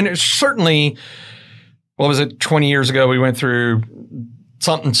mean, and it's certainly, what was it, 20 years ago, we went through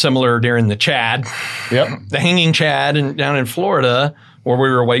something similar during the Chad. Yep. The hanging Chad down in Florida, where we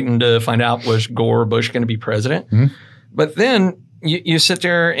were waiting to find out, was Gore or Bush going to be president? Mm-hmm. But then you sit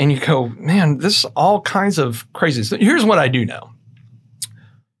there and you go, man, this is all kinds of crazy. So here's what I do know.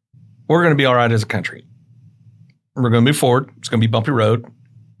 We're going to be all right as a country. We're going to move forward. It's going to be a bumpy road.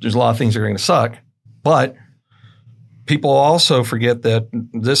 There's a lot of things that are going to suck. But people also forget that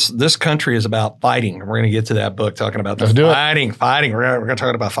this country is about fighting. We're going to get to that book talking about the fighting. We're going to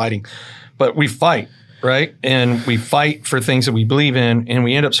talk about fighting. But we fight, right? And we fight for things that we believe in, and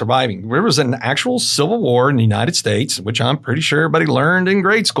we end up surviving. There was an actual civil war in the United States, which I'm pretty sure everybody learned in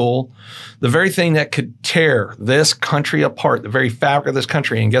grade school, the very thing that could tear this country apart, the very fabric of this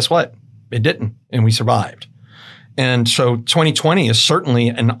country. And guess what? It didn't, and we survived. And so 2020 is certainly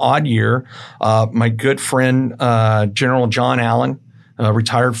an odd year. My good friend, General John Allen,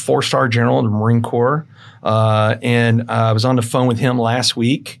 retired 4-star general in the Marine Corps, and I was on the phone with him last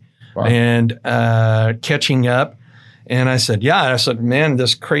week. Wow. And catching up. And I said, man,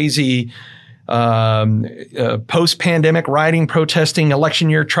 this crazy post-pandemic rioting, protesting, election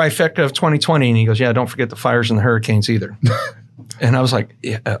year trifecta of 2020. And he goes, don't forget the fires and the hurricanes either. And I was like,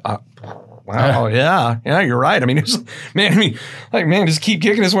 wow, yeah, you're right. I mean, just keep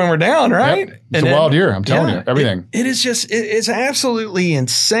kicking us when we're down, right? Yep. It's a wild year, I'm telling you, everything. It is just, it's absolutely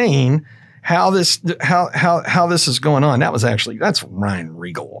insane how this is going on. That's Ryan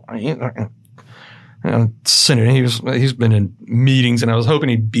Regal. Senator, he's been in meetings, and I was hoping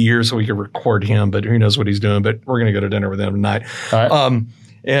he'd be here so we could record him, but who knows what he's doing. But we're going to go to dinner with him tonight. All right.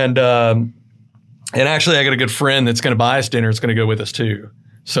 And actually, I got a good friend that's going to buy us dinner. It's going to go with us too.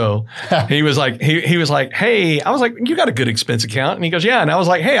 So he was like, hey, I was like, you got a good expense account? And he goes, yeah. And I was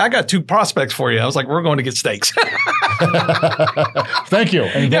like, hey, I got 2 prospects for you. I was like, we're going to get steaks. Thank you.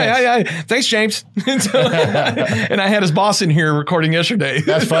 Yeah. Thanks, James. And I had his boss in here recording yesterday.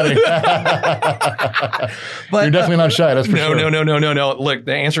 That's funny. But, you're definitely not shy. That's for sure. No. Look,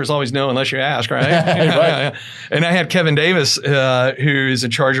 the answer is always no unless you ask, right? Right. And I had Kevin Davis, who is in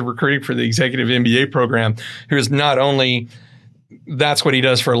charge of recruiting for the executive MBA program, who is not only that's what he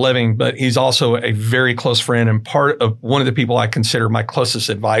does for a living, but he's also a very close friend and part of one of the people I consider my closest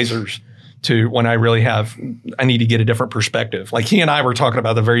advisors to when I need to get a different perspective. Like he and I were talking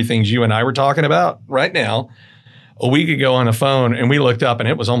about the very things you and I were talking about right now a week ago on the phone, and we looked up and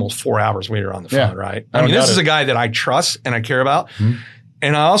it was almost 4 hours we were on the phone, right? I mean, this is a guy that I trust and I care about. Mm-hmm.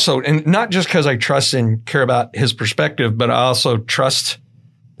 And I also, and not just because I trust and care about his perspective, but I also trust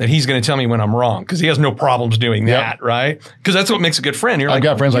that he's going to tell me when I'm wrong, because he has no problems doing that, right? Because that's what makes a good friend. I've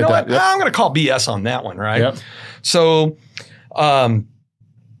got friends like that. Yep. I'm going to call BS on that one, right? Yep. So I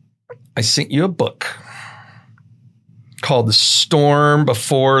sent you a book called The Storm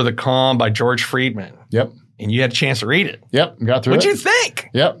Before the Calm by George Friedman. Yep. And you had a chance to read it. Yep. Got through What'd you think?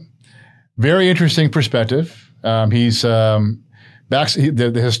 Yep. Very interesting perspective. He's backs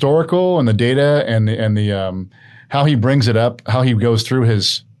the historical and the data and the how he brings it up, how he goes through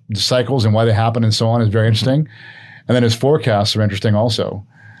his cycles and why they happen and so on is very interesting. And then his forecasts are interesting also.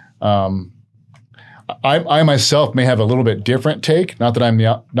 I myself may have a little bit different take. Not that I'm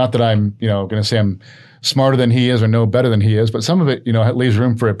going to say I'm smarter than he is or know better than he is, but some of it, it leaves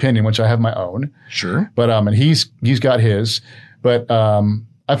room for opinion, which I have my own. Sure. But and he's got his. But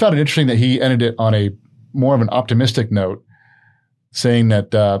I found it interesting that he ended it on a more of an optimistic note, saying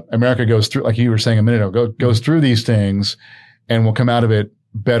that America goes through, like you were saying a minute ago, goes through these things and will come out of it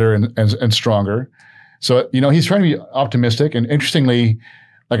better and stronger. So, he's trying to be optimistic. And interestingly,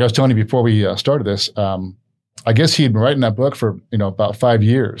 like I was telling you before we started this, I guess he'd been writing that book for, about 5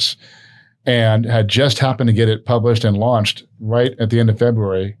 years and had just happened to get it published and launched right at the end of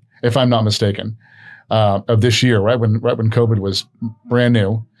February, if I'm not mistaken, of this year, right when COVID was brand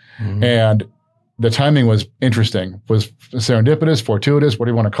new. Mm-hmm. And the timing was interesting, was serendipitous, fortuitous, what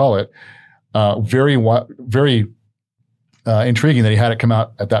do you want to call it? Very intriguing that he had it come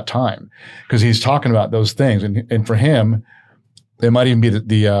out at that time, because he's talking about those things. And for him, it might even be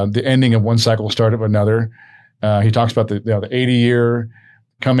the ending of one cycle, start of another. He talks about the 80-year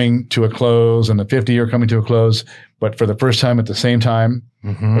coming to a close and the 50-year coming to a close, but for the first time at the same time,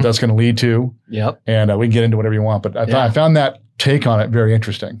 what that's going to lead to. Yep. And we can get into whatever you want, but I found that take on it very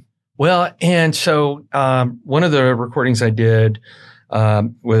interesting. Well, and so one of the recordings I did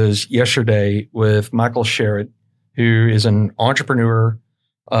was yesterday with Michael Sherritt, who is an entrepreneur.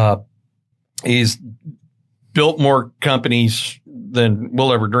 He's built more companies than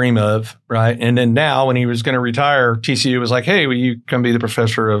we'll ever dream of, right? And then now when he was going to retire, TCU was like, hey, will you come be the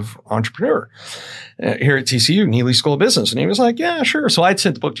professor of entrepreneur here at TCU, Neely School of Business? And he was like, yeah, sure. So I'd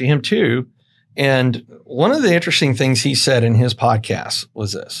sent the book to him too. And one of the interesting things he said in his podcast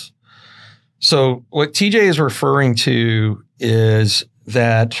was this. So what TJ is referring to is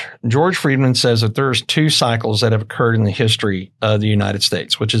that George Friedman says that there's 2 cycles that have occurred in the history of the United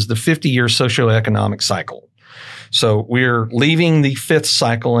States, which is the 50-year socioeconomic cycle. So we're leaving the 5th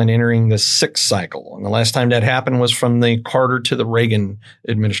cycle and entering the 6th cycle. And the last time that happened was from the Carter to the Reagan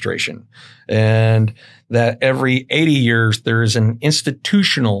administration. And that every 80 years, there is an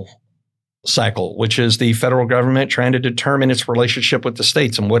institutional cycle, which is the federal government trying to determine its relationship with the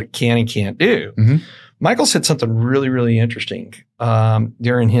states and what it can and can't do. Mm-hmm. Michael said something really, really interesting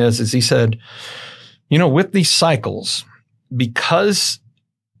during his, is he said, with these cycles, because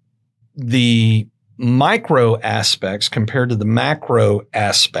the micro aspects compared to the macro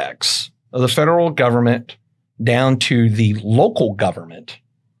aspects of the federal government down to the local government,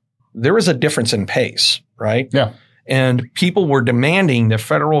 there is a difference in pace, right? Yeah. And people were demanding the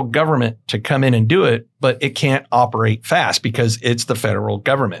federal government to come in and do it, but it can't operate fast because it's the federal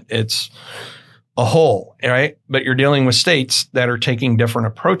government. It's a whole, right? But you're dealing with states that are taking different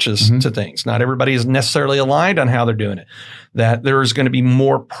approaches to things. Not everybody is necessarily aligned on how they're doing it. That there is going to be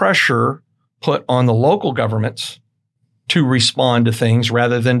more pressure put on the local governments to respond to things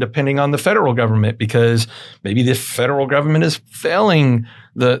rather than depending on the federal government, because maybe the federal government is failing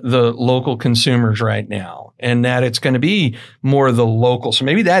the local consumers right now, and that it's going to be more of the local. So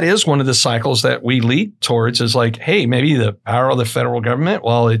maybe that is one of the cycles that we lead towards, is like, hey, maybe the power of the federal government,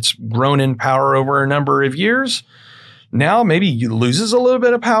 while it's grown in power over a number of years, now maybe it loses a little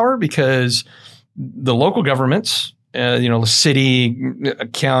bit of power because the local governments, city,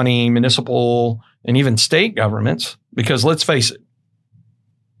 county, municipal, and even state governments, because let's face it,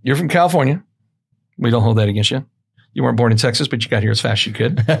 you're from California. We don't hold that against you. You weren't born in Texas, but you got here as fast as you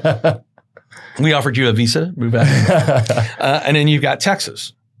could. We offered you a visa, move back. And then you've got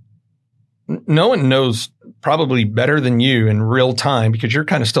Texas. No one knows probably better than you in real time, because you're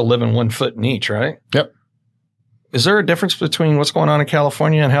kind of still living one foot in each, right? Yep. Is there a difference between what's going on in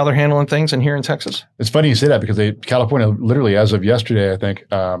California and how they're handling things and here in Texas? It's funny you say that, because California literally, as of yesterday, I think,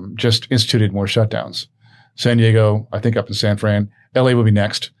 just instituted more shutdowns. San Diego, I think up in San Fran, LA will be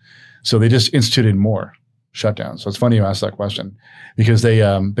next. So they just instituted more shutdowns. So it's funny you asked that question, because they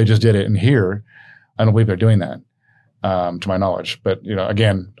just did it. And here, I don't believe they're doing that, to my knowledge. But,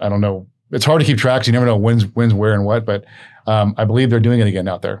 again, I don't know. It's hard to keep track. You never know when's where and what. But I believe they're doing it again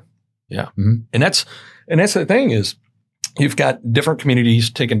out there. Yeah. Mm-hmm. And that's the thing, is you've got different communities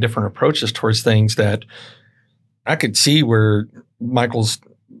taking different approaches towards things, that I could see where Michael's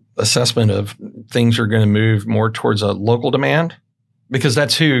assessment of things are going to move more towards a local demand, because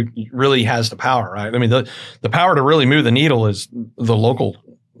that's who really has the power, right? I mean, the power to really move the needle is the local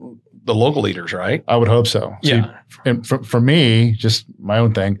leaders, right? I would hope so. Yeah. See, and for me, just my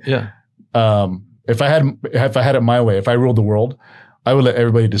own thing. Yeah. If I had it my way, if I ruled the world, I would let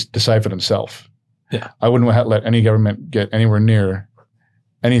everybody just decide for themselves. Yeah. I wouldn't let any government get anywhere near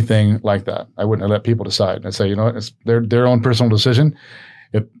anything like that. I wouldn't let people decide. I'd say, it's their own personal decision.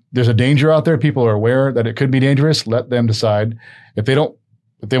 If there's a danger out there, people are aware that it could be dangerous, let them decide. If they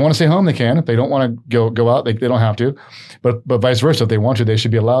want to stay home, they can. If they don't want to go out, they don't have to. But vice versa, if they want to, they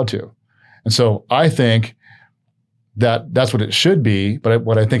should be allowed to. And so I think that's what it should be. But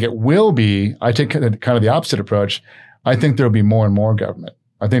what I think it will be, I take kind of the opposite approach. I think there'll be more and more government.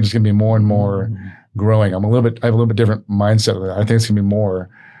 I think there's going to be more and more growing. I have a little bit different mindset of that. I think it's going to be more.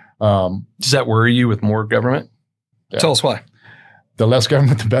 Does that worry you with more government? Yeah. Tell us why. the less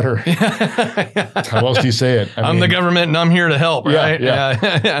government, the better. How else do you say it? I'm the government and I'm here to help, right?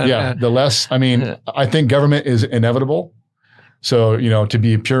 Yeah. The less, I think government is inevitable. So, to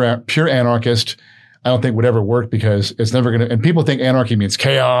be pure anarchist, I don't think would ever work because it's never going to, and people think anarchy means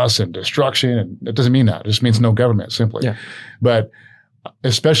chaos and destruction. And it doesn't mean that. It just means no government simply. Yeah. But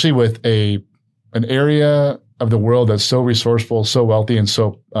especially with an area of the world that's so resourceful, so wealthy, and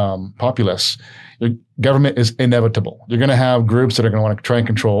so populous, your government is inevitable. You're going to have groups that are going to want to try and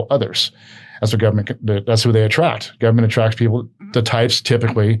control others. That's who they attract. Government attracts people, the types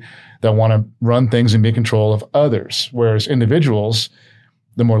typically that want to run things and be in control of others. Whereas individuals,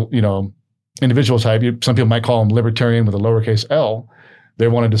 the more, individual type, some people might call them libertarian with a lowercase L. They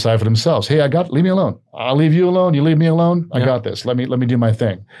want to decide for themselves. Hey, leave me alone. I'll leave you alone. You leave me alone. I got this. Let me do my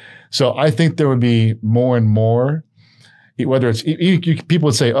thing. So I think there would be more and more, whether it's people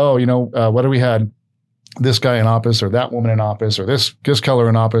would say, whether we had this guy in office or that woman in office or this color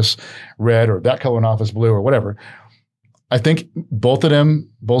in office, red, or that color in office, blue, or whatever. I think both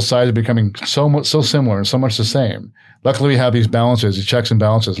sides are becoming so similar and so much the same. Luckily, we have these balances, these checks and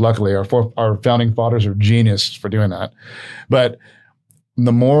balances. Luckily, our founding fathers are geniuses for doing that. But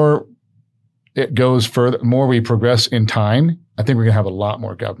the more it goes further, the more we progress in time, I think we're going to have a lot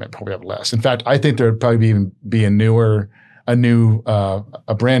more government, probably have less. In fact, I think there would probably be a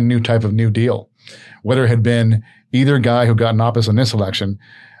brand new type of New Deal, whether it had been either guy who got in office in this election,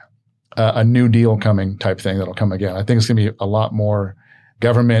 a New Deal coming type thing that'll come again. I think it's going to be a lot more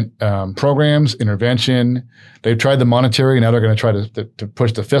government programs, intervention. They've tried the monetary, now they're going to try to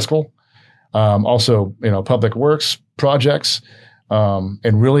push the fiscal. Also, public works projects,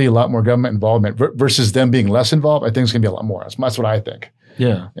 and really a lot more government involvement versus them being less involved. I think it's going to be a lot more. That's what I think.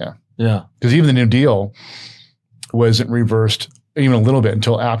 Yeah. Because even the New Deal wasn't reversed even a little bit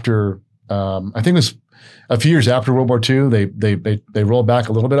until after. I think it was a few years after World War II. They rolled back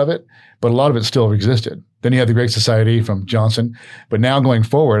a little bit of it, but a lot of it still existed. Then you had the Great Society from Johnson. But now going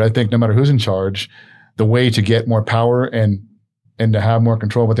forward, I think no matter who's in charge, the way to get more power and to have more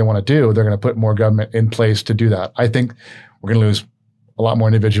control of what they want to do, they're going to put more government in place to do that. I think we're going to lose a lot more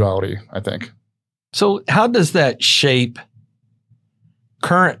individuality, I think. So how does that shape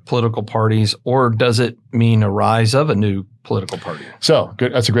current political parties, or does it mean a rise of a new political party? So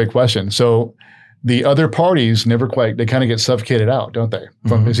good. That's a great question. So the other parties they kind of get suffocated out, don't they?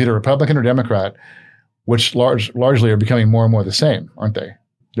 From it's either Republican or Democrat, which largely are becoming more and more the same, aren't they?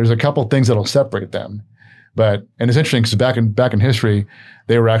 There's a couple things that'll separate them. And it's interesting because back in history,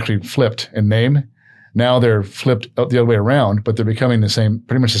 they were actually flipped in name. Now they're flipped the other way around, but they're becoming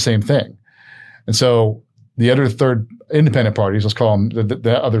pretty much the same thing. And so the other third independent parties, let's call them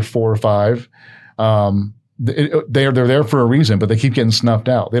the other 4 or 5, they're there for a reason, but they keep getting snuffed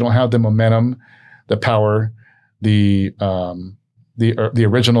out. They don't have the momentum, the power, the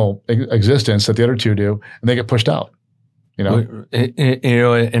original existence that the other two do, and they get pushed out. And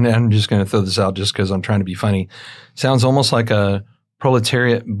I'm just going to throw this out just because I'm trying to be funny. Sounds almost like a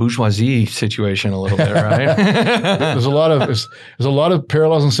proletariat bourgeoisie situation a little bit, right? There's a lot of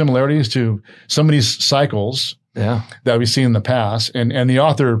parallels and similarities to some of these cycles that we've seen in the past. And the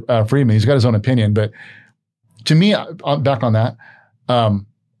author, Friedman, he's got his own opinion, but to me, back on that,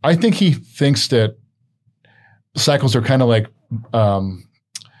 I think he thinks that cycles are kind of like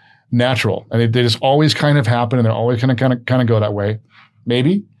natural, and they just always kind of happen, and they're always kind of go that way,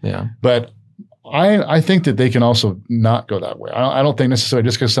 maybe. Yeah. But I think that they can also not go that way. I don't think necessarily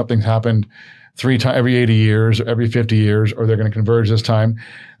just because something's happened 3 times every 80 years or every 50 years, or they're going to converge this time.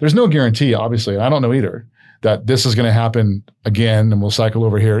 There's no guarantee, obviously, and I don't know either, that this is going to happen again and we'll cycle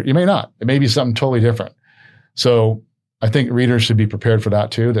over here. You may not. It may be something totally different. So I think readers should be prepared for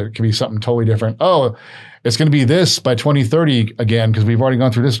that too, that it could be something totally different. Oh, it's going to be this by 2030 again because we've already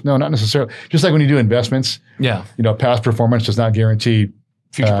gone through this. No, not necessarily. Just like when you do investments, past performance does not guarantee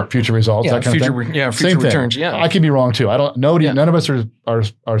future results. That kind of thing. Future returns. Yeah, I could be wrong too. I don't know. None of us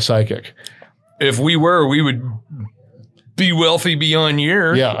are psychic. If we were, we would be wealthy beyond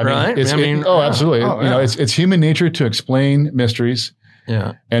years. Yeah, right. Absolutely. It's human nature to explain mysteries.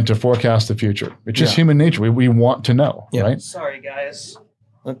 Yeah. And to forecast the future. It's just human nature. We want to know, right? Sorry, guys.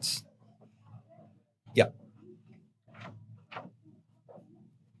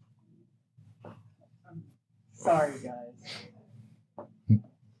 Sorry, guys.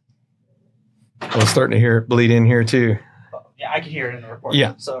 I was starting to hear it bleed in here too. Yeah, I could hear it in the recording.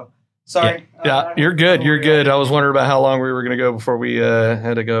 Yeah. So, sorry. Yeah, you're good. You're good. I was wondering about how long we were going to go before we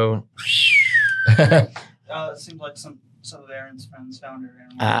had to go. It seemed like some of Aaron's friends found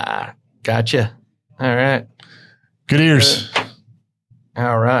her. Gotcha. All right. Good ears.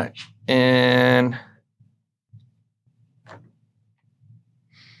 All right. And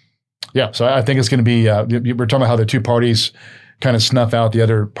Yeah. So I think it's going to be, we're talking about how the two parties kind of snuff out the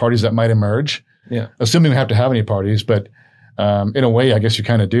other parties that might emerge. Yeah. Assuming we have to have any parties, but in a way, I guess you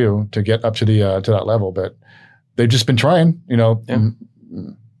kind of do to get up to to that level. But they've just been trying,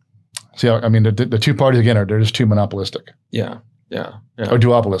 See, I mean, the two parties again they're just too monopolistic. Yeah. Or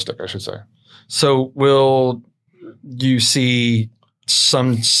duopolistic, I should say. So will you see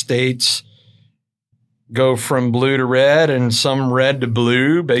some states go from blue to red and some red to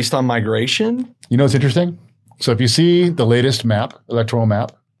blue based on migration? You know what's interesting? So if you see the latest electoral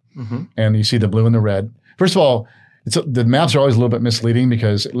map, and you see the blue and the red, first of all, the maps are always a little bit misleading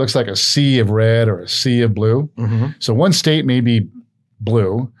because it looks like a sea of red or a sea of blue. So one state may be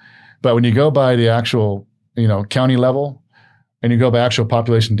blue, but when you go by the actual, county level and you go by actual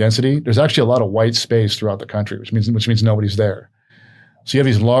population density, there's actually a lot of white space throughout the country, which means nobody's there. So you have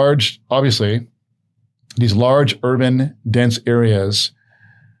these large urban dense areas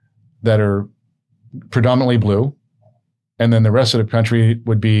that are predominantly blue, and then the rest of the country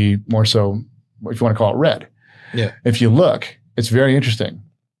would be more so, if you want to call it, red. Yeah. If you look, it's very interesting.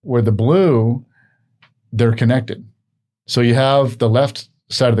 Where the blue, they're connected. So you have the left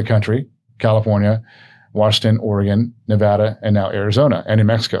side of the country, California, Washington, Oregon, Nevada, and now Arizona, and New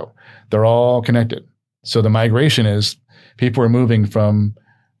Mexico. They're all connected. So the migration is people are moving from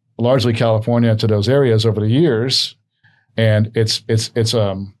largely California to those areas over the years, and it's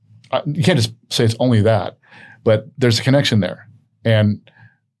you can't just say it's only that, but there's a connection there, and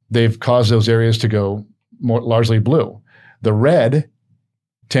they've caused those areas to go more largely blue. The red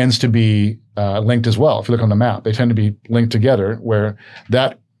tends to be linked as well. If you look on the map, they tend to be linked together, where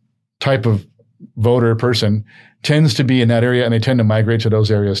that type of voter person tends to be in that area, and they tend to migrate to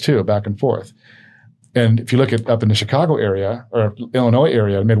those areas too, back and forth. And if you look up in the Chicago area or Illinois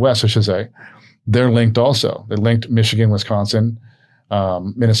area, Midwest, I should say, they're linked also. They linked Michigan, Wisconsin,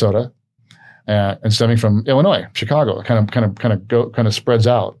 Minnesota, and stemming from Illinois, Chicago, kind of spreads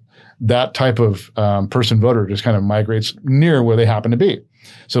out. That type of person voter just kind of migrates near where they happen to be.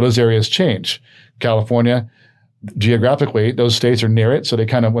 So those areas change. California, geographically, those states are near it. So they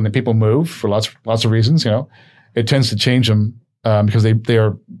kind of, when the people move for lots of reasons, it tends to change them because they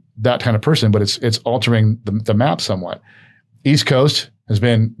are that kind of person, but it's altering the map somewhat. East Coast has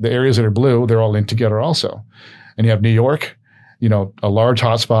been the areas that are blue, they're all linked together also. And you have New York, a large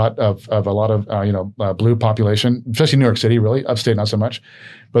hotspot of a lot of, blue population, especially New York City, really, upstate, not so much.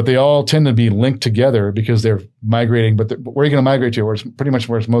 But they all tend to be linked together because they're migrating. But where are you going to migrate to? Where it's pretty much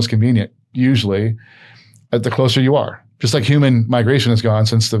where it's most convenient, usually, the closer you are. Just like human migration has gone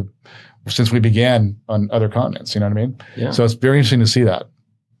since we began on other continents, you know what I mean? Yeah. So it's very interesting to see that.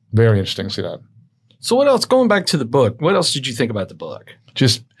 Very interesting to see that. So what else, going back to the book, what else did you think about the book?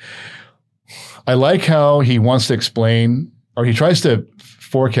 I like how he wants to explain, or he tries to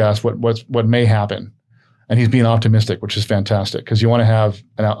forecast what may happen. And he's being optimistic, which is fantastic because you want to have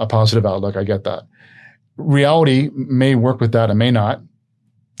a positive outlook. I get that. Reality may work with that and may not.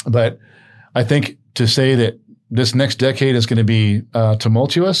 But I think to say that this next decade is going to be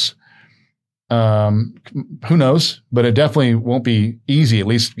tumultuous, who knows? But it definitely won't be easy, at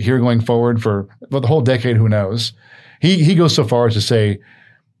least here going forward for the whole decade, who knows? He goes so far as to say,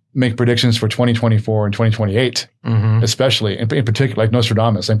 make predictions for 2024 and 2028, especially in particular, like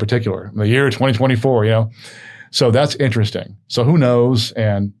Nostradamus in particular, the year 2024, So that's interesting. So who knows?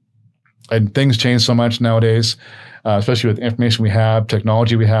 And things change so much nowadays, especially with the information we have,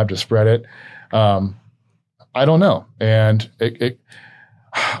 technology we have to spread it. I don't know. And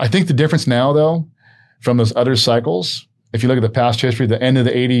I think the difference now, though, from those other cycles, if you look at the past history, the end of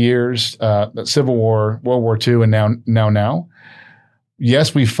the 80 years, the Civil War, World War II, and now,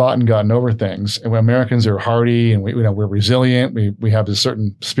 yes, we've fought and gotten over things. And Americans are hardy and we're resilient. We have this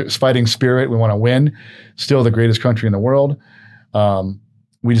certain fighting spirit. We want to win. Still the greatest country in the world.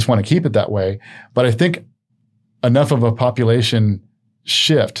 We just want to keep it that way. But I think enough of a population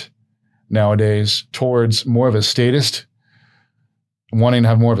shift nowadays towards more of a statist, wanting to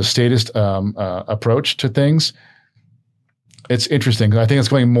have more of a statist approach to things. It's interesting. I think it's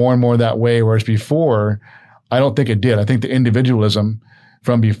going more and more that way, whereas before, I don't think it did. I think the individualism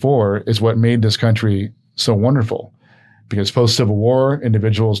from before is what made this country so wonderful. Because post-Civil War,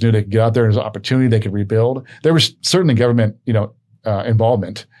 individuals knew they could get out there. There's an opportunity. They could rebuild. There was certainly government,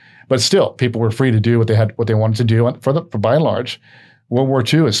 involvement, but still, people were free to do what they wanted to do. For by and large, World War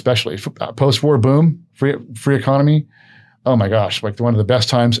II especially, post-war boom, free economy. Oh my gosh, like one of the best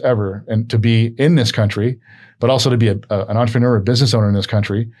times ever, and to be in this country, but also to be an entrepreneur, a business owner in this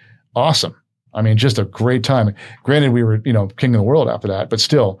country. Awesome. I mean, just a great time. Granted, we were, king of the world after that, but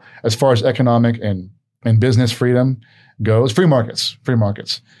still, as far as economic and business freedom goes, free markets.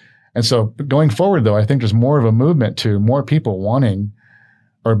 And so going forward, though, I think there's more of a movement to more people wanting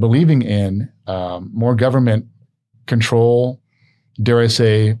or believing in more government control, dare I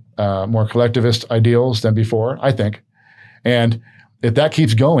say, more collectivist ideals than before, I think. And if that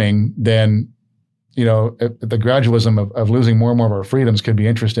keeps going, then, the gradualism of losing more and more of our freedoms could be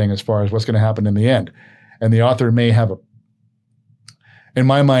interesting as far as what's going to happen in the end. And the author may have in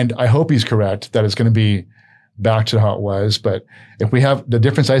my mind, I hope he's correct that it's going to be back to how it was. But if we have, the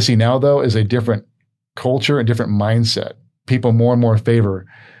difference I see now, though, is a different culture, a different mindset. People more and more favor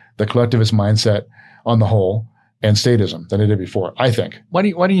the collectivist mindset on the whole and statism than they did before, I think. Why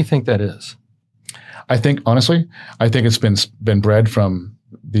do you think that is? I think, honestly, it's been bred from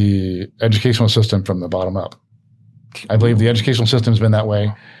the educational system from the bottom up. I believe the educational system has been that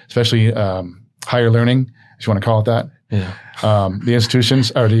way, especially higher learning, if you want to call it that. Yeah. The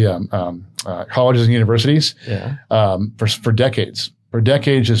institutions or the colleges and universities for decades. For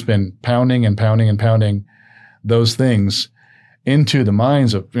decades, has been pounding and pounding and pounding those things into the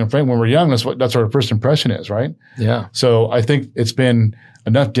minds of, when we're young, that's what our first impression is, right? Yeah. So I think it's been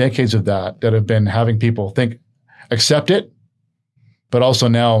enough decades of that have been having people accept it, but also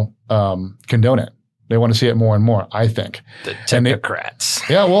now condone it. They want to see it more and more, I think. The technocrats.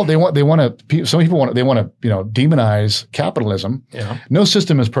 They want to. Some people want to demonize capitalism. Yeah. No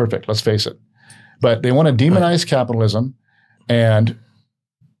system is perfect. Let's face it, but they want to demonize capitalism, and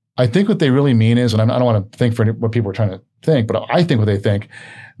I think what they really mean is, and I don't want to think for what people are trying to think, but I think what they think,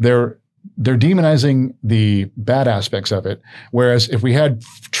 they're demonizing the bad aspects of it. Whereas if we had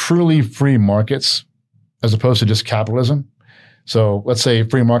truly free markets, as opposed to just capitalism, so let's say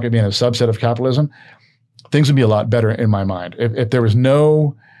free market being a subset of capitalism, things would be a lot better in my mind. If there was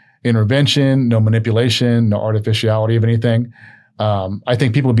no intervention, no manipulation, no artificiality of anything, I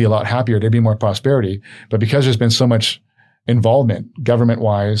think people would be a lot happier. There'd be more prosperity. But because there's been so much involvement,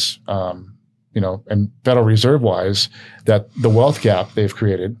 government-wise, and Federal Reserve-wise, that the wealth gap they've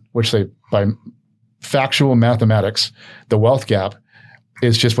created, which by factual mathematics, the wealth gap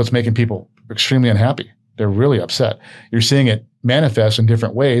is just what's making people extremely unhappy. They're really upset. You're seeing it manifest in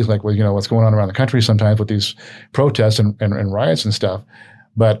different ways, like with what's going on around the country sometimes with these protests and riots and stuff.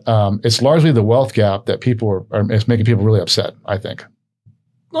 But it's largely the wealth gap that is making people really upset, I think.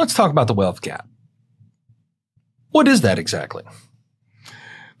 Let's talk about the wealth gap. What is that exactly?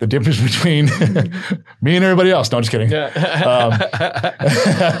 The difference between me and everybody else. No, I'm just kidding. Yeah.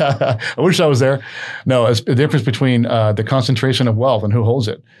 I wish I was there. No, it's the difference between the concentration of wealth and who holds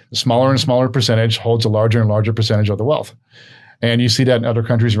it. The smaller and smaller percentage holds a larger and larger percentage of the wealth. And you see that in other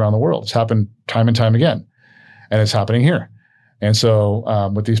countries around the world. It's happened time and time again. And it's happening here. And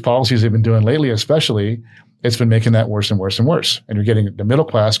so with these policies they've been doing lately, especially, it's been making that worse and worse and worse. And you're getting the middle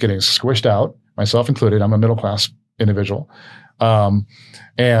class getting squished out, myself included. I'm a middle class individual.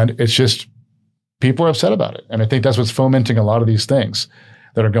 And it's just, people are upset about it. And I think that's what's fomenting a lot of these things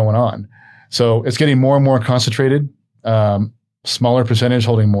that are going on. So it's getting more and more concentrated, smaller percentage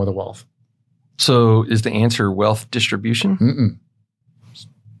holding more of the wealth. So is the answer wealth distribution? Mm-mm.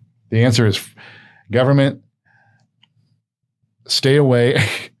 The answer is government, stay away,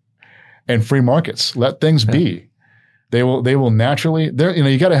 and free markets. Let things be. They will naturally,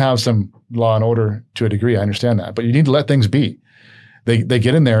 you got to have some law and order to a degree. I understand that, but you need to let things be. They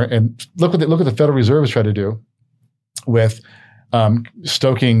get in there and look what the Federal Reserve has tried to do with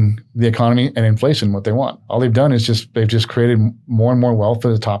stoking the economy and inflation. What they want, all they've done is they've just created more and more wealth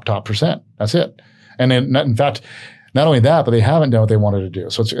for the top percent. That's it. And then, in fact, not only that, but they haven't done what they wanted to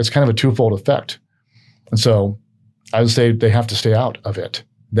do. So it's kind of a twofold effect. And so I would say they have to stay out of it.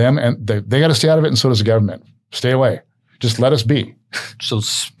 Them and they got to stay out of it, and so does the government. Stay away. Just let us be. So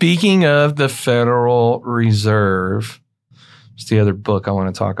speaking of the Federal Reserve, it's the other book I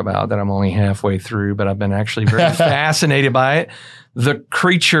want to talk about that I'm only halfway through, but I've been actually very fascinated by it. The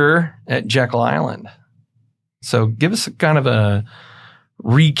Creature at Jekyll Island. So give us kind of a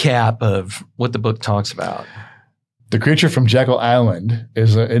recap of what the book talks about. The Creature from Jekyll Island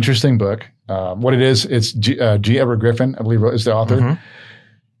is an interesting book. What it is, it's G. Edward Griffin, I believe, is the author. Mm-hmm.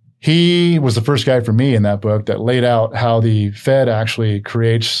 He was the first guy for me in that book that laid out how the Fed actually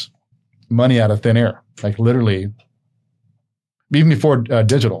creates money out of thin air, like literally, even before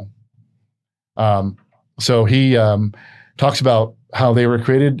digital. So he talks about how they were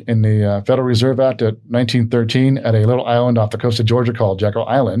created in the Federal Reserve Act of 1913 at a little island off the coast of Georgia called Jekyll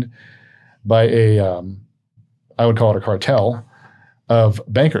Island by I would call it a cartel of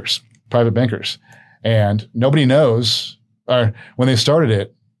bankers, private bankers. And nobody knows, or when they started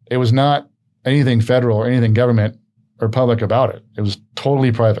it, it was not anything federal or anything government or public about it. It was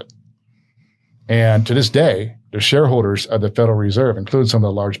totally private. And to this day, the shareholders of the Federal Reserve include some of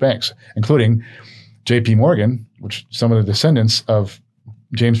the large banks, including J.P. Morgan, which some of the descendants of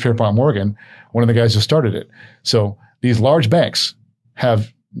James Pierpont Morgan, one of the guys who started it. So these large banks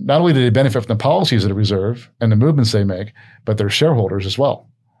have, not only do they benefit from the policies of the Reserve and the movements they make, but they're shareholders as well.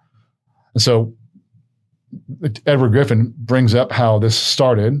 And so Edward Griffin brings up how this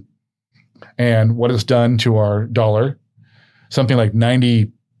started and what it's done to our dollar. Something like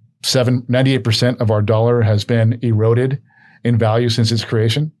 98% of our dollar has been eroded in value since its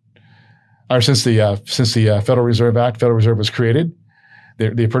creation, or since the Federal Reserve Act, Federal Reserve was created.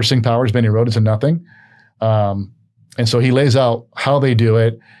 The purchasing power has been eroded to nothing. And so he lays out how they do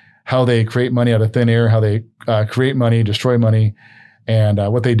it, how they create money out of thin air, how they create money, destroy money, and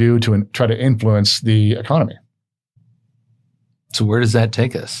what they do to try to influence the economy. So where does that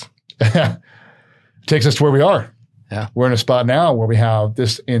take us? It takes us to where we are. Yeah. We're in a spot now where we have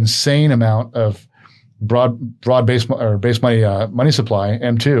this insane amount of broad-based or base money supply,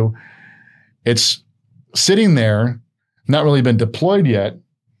 M2. It's sitting there, not really been deployed yet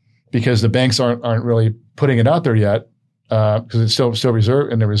because the banks aren't really putting it out there yet because it's still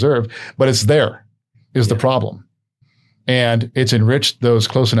in the reserve, but it's there is the problem. And it's enriched those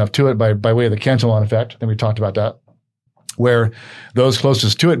close enough to it by way of the Cantillon effect. And we talked about that, where those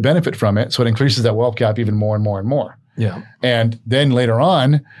closest to it benefit from it. So it increases that wealth gap even more and more and more. Yeah. And then later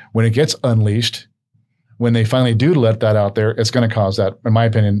on, when it gets unleashed, when they finally do let that out there, it's going to cause that, in my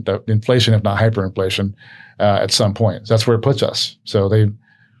opinion, the inflation, if not hyperinflation, at some point. So that's where it puts us. So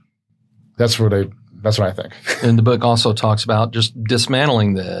that's what I think. And the book also talks about just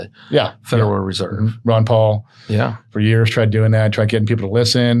dismantling the Federal Reserve. Mm-hmm. Ron Paul, for years tried doing that, tried getting people to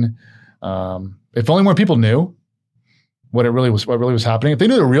listen. If only more people knew what really was happening. If they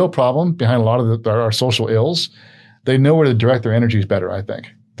knew the real problem behind a lot of our social ills, they know where to direct their energies better, I think,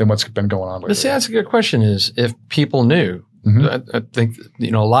 than what's been going on lately. But see, that's a good question is if people knew. Mm-hmm. I think,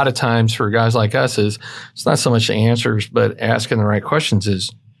 a lot of times for guys like us is it's not so much the answers, but asking the right questions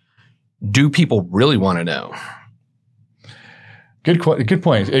is, do people really want to know? Good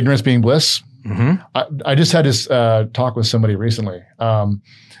point. Ignorance being bliss. Mm-hmm. I just had this talk with somebody recently. I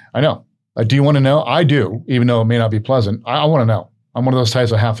know. Do you want to know? I do, even though it may not be pleasant. I want to know. I'm one of those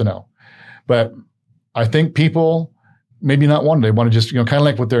types I have to know. But I think people maybe not want to. They want to just, kind of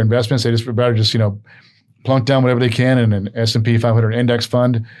like with their investments, they just rather just, plunk down whatever they can in an S&P 500 index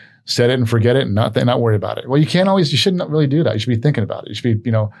fund, set it and forget it and not worry about it. Well, you shouldn't really do that. You should be thinking about it. You should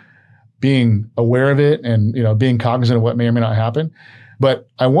be, being aware of it and, being cognizant of what may or may not happen. But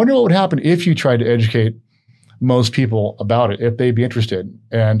I wonder what would happen if you tried to educate most people about it, if they'd be interested.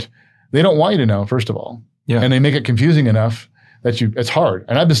 And they don't want you to know, first of all. Yeah. And they make it confusing enough that it's hard.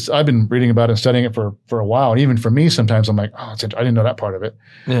 And I've been reading about it and studying it for a while. And even for me, sometimes I'm like, I didn't know that part of it.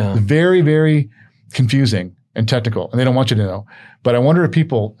 Yeah. It's very, very confusing and technical, and they don't want you to know. But I wonder if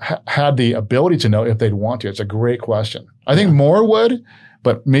people had the ability to know if they'd want to. It's a great question. I think more would,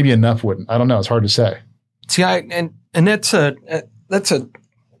 but maybe enough wouldn't. I don't know. It's hard to say. See, and that's a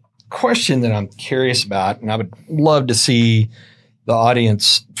question that I'm curious about, and I would love to see the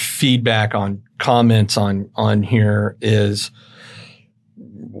audience feedback on comments on here is,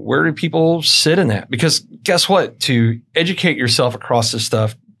 where do people sit in that? Because guess what? To educate yourself across this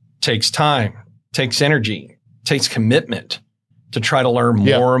stuff takes time, takes energy, takes commitment to try to learn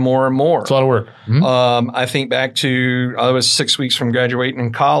more and more and more. It's a lot of work. Mm-hmm. I think back to, I was 6 weeks from graduating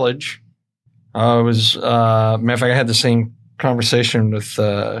in college. Matter of fact, I had the same conversation with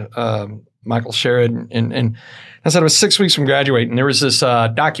Michael Sherrod, and I said I was 6 weeks from graduating. There was this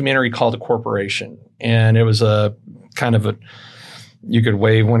documentary called The Corporation, and it was a kind of you could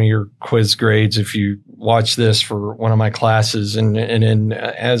waive one of your quiz grades if you watch this for one of my classes. And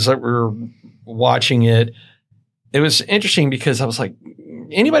as we were watching it, it was interesting because I was like,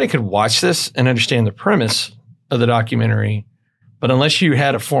 anybody could watch this and understand the premise of the documentary, but unless you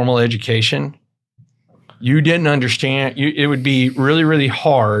had a formal education, you didn't understand. It would be really, really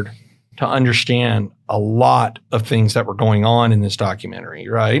hard to understand a lot of things that were going on in this documentary,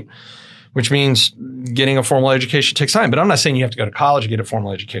 right? Which means getting a formal education takes time. But I'm not saying you have to go to college to get a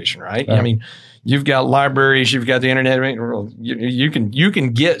formal education, right? I mean, you've got libraries, you've got the internet. You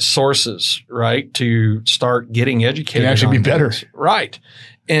can get sources, right, to start getting educated. Can actually be better, right?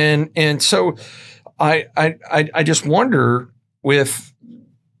 And so I just wonder, with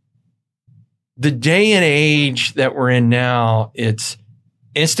the day and age that we're in now, it's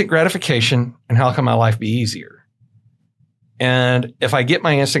instant gratification, and how can my life be easier? And if I get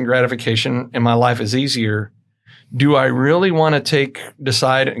my instant gratification and my life is easier, do I really want to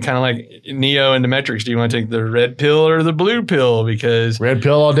decide kind of like Neo in the Matrix? Do you want to take the red pill or the blue pill? Because red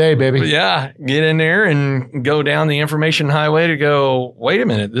pill all day, baby. Yeah, get in there and go down the information highway to go, wait a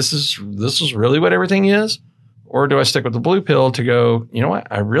minute, this is really what everything is? Or do I stick with the blue pill to go, you know what,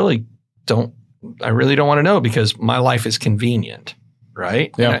 I really don't want to know because my life is convenient,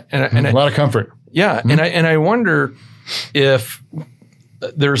 right? Yeah, and a lot of comfort. Yeah, and I wonder if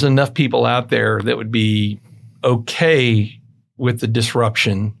there's enough people out there that would be okay with the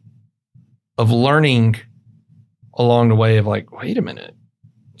disruption of learning along the way of like, wait a minute.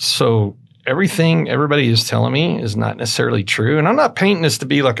 So everything everybody is telling me is not necessarily true. And I'm not painting this to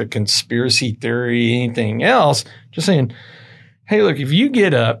be like a conspiracy theory, anything else. Just saying, hey, look, if you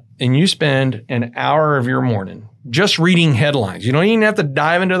get up and you spend an hour of your morning just reading headlines, you don't even have to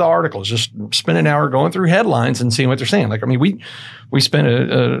dive into the articles, just spend an hour going through headlines and seeing what they're saying. Like, I mean, we spent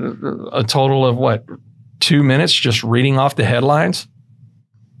a total of 2 minutes just reading off the headlines,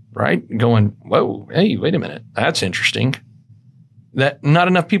 right? Going, whoa, hey, wait a minute. That's interesting. That not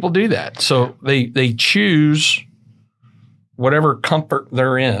enough people do that. So they choose whatever comfort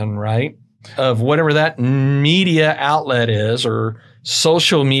they're in, right? Of whatever that media outlet is or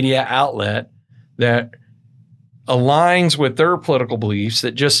social media outlet that aligns with their political beliefs,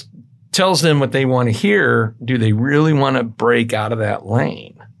 that just tells them what they want to hear. Do they really want to break out of that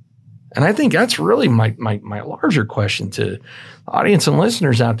lane? And I think that's really my larger question to the audience and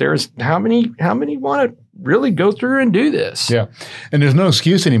listeners out there is how many want to really go through and do this? Yeah. And there's no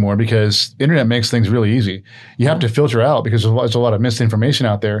excuse anymore because the internet makes things really easy. You have to filter out because there's a lot of misinformation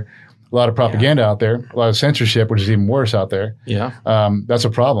out there, a lot of propaganda out there, a lot of censorship, which is even worse out there. Yeah. That's a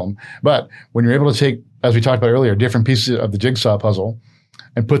problem. But when you're able to take, as we talked about earlier, different pieces of the jigsaw puzzle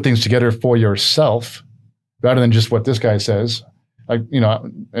and put things together for yourself rather than just what this guy says. Like,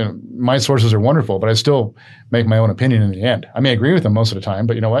 my sources are wonderful, but I still make my own opinion in the end. I may agree with them most of the time,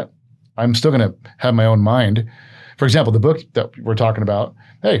 but you know what? I'm still going to have my own mind. For example, the book that we're talking about,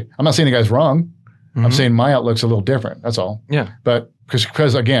 hey, I'm not saying the guy's wrong. Mm-hmm. I'm saying my outlook's a little different. That's all. Yeah. But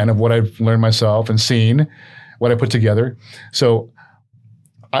because again, of what I've learned myself and seen, what I put together. So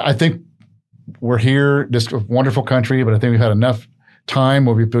I think we're here, this wonderful country, but I think we've had enough time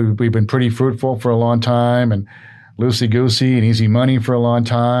where we've been pretty fruitful for a long time and loosey-goosey and easy money for a long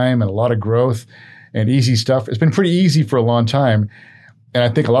time and a lot of growth and easy stuff. It's been pretty easy for a long time. And I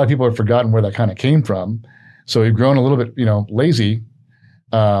think a lot of people have forgotten where that kind of came from. So we've grown a little bit, lazy,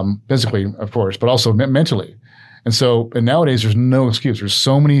 physically, of course, but also mentally. And nowadays there's no excuse. There's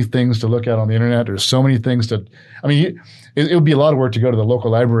so many things to look at on the internet. There's so many things it would be a lot of work to go to the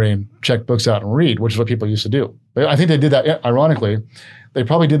local library and check books out and read, which is what people used to do. But I think they did that, ironically, they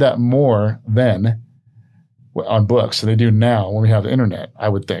probably did that more then on books than they do now when we have the internet, I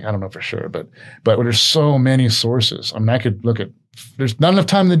would think. I don't know for sure, but there's so many sources. I mean, I could look at, there's not enough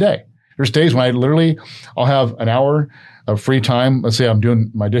time in the day. There's days when I'll have an hour of free time. Let's say I'm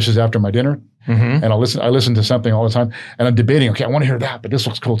doing my dishes after my dinner, and I listen to something all the time, and I'm debating, okay, I want to hear that, but this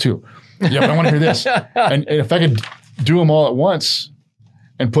looks cool too. Yeah, but I want to hear this. And if I could do them all at once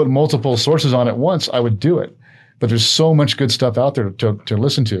and put multiple sources on at once, I would do it. But there's so much good stuff out there to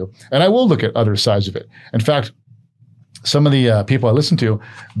listen to. And I will look at other sides of it. In fact, some of the people I listen to,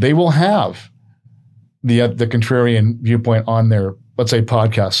 they will have the contrarian viewpoint on their, let's say,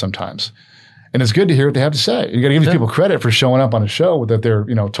 podcast sometimes. And it's good to hear what they have to say. You got to give these people credit for showing up on a show that they're,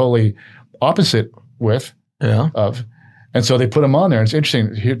 totally opposite of. And so they put them on there. And it's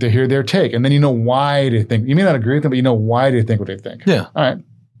interesting to hear their take. And then you know why they think. You may not agree with them, but you know why they think what they think. Yeah. All right.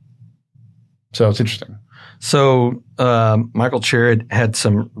 So it's interesting. So Michael Cherrod had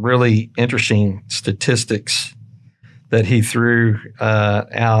some really interesting statistics that he threw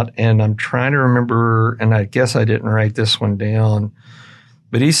out, and I'm trying to remember, and I guess I didn't write this one down,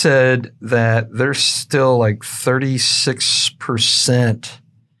 but he said that there's still like 36%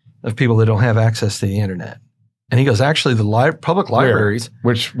 of people that don't have access to the internet. And he goes, actually, the public libraries.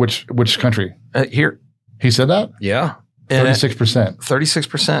 Where? Which country? Here. He said that? Yeah. 36%.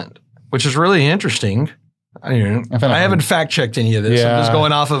 36%, which is really interesting. I haven't fact checked any of this. Yeah, I'm just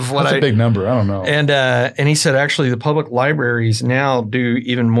going off of what that's a big number. I don't know. And he said actually the public libraries now do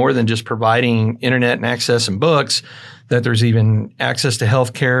even more than just providing internet and access and books, that there's even access to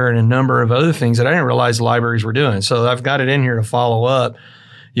healthcare and a number of other things that I didn't realize the libraries were doing. So I've got it in here to follow up,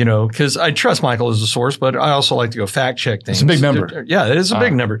 because I trust Michael as a source, but I also like to go fact check things. It's a big number. Yeah, it is a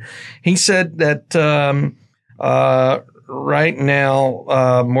big number. He said that right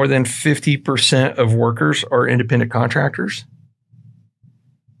now, more than 50% of workers are independent contractors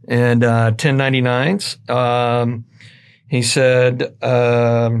and 1099s. He said,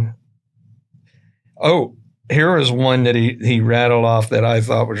 here was one that he rattled off that I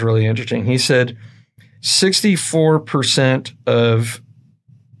thought was really interesting. He said 64% of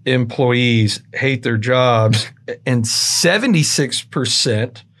employees hate their jobs and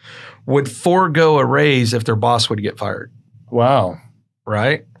 76% would forego a raise if their boss would get fired. Wow.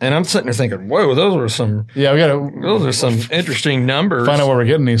 Right? And I'm sitting there thinking, whoa, those are some interesting numbers. Find out where we're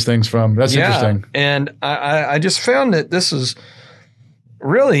getting these things from. That's interesting. And I just found that this is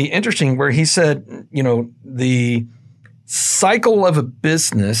really interesting where he said, the cycle of a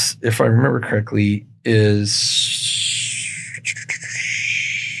business, if I remember correctly, is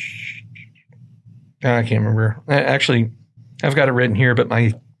I can't remember. Actually, I've got it written here, but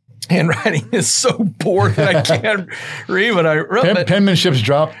my handwriting is so poor that I can't read what I wrote. Penmanship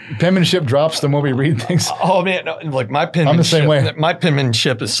drops the more we read things. Oh man, look, my penmanship. I'm the same way. My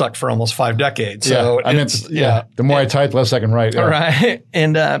penmanship has sucked for almost 5 decades. So the more I type, the less I can write. Yeah. Right,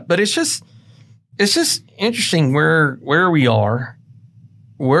 and but it's just interesting where we are,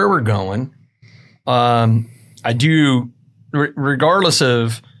 where we're going. I do, regardless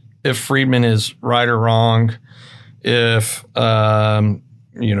of if Friedman is right or wrong, if the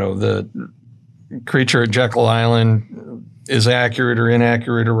creature at Jekyll Island is accurate or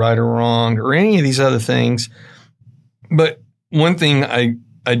inaccurate or right or wrong or any of these other things. But one thing I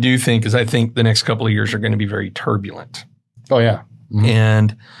do think is I think the next couple of years are going to be very turbulent. Oh, yeah. Mm-hmm.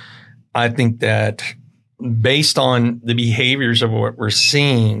 And I think that based on the behaviors of what we're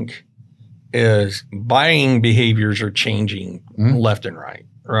seeing is buying behaviors are changing left and right.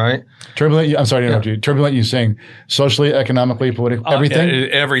 Right. Turbulent. I'm sorry to interrupt you. Turbulent. You saying socially, economically, politically, everything.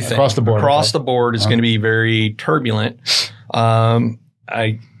 Everything across the board. Across the board is going to be very turbulent. I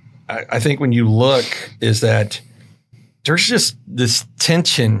think when you look, is that there's just this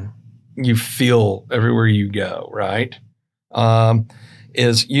tension you feel everywhere you go. Right.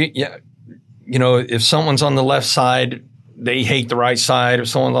 If someone's on the left side, they hate the right side. If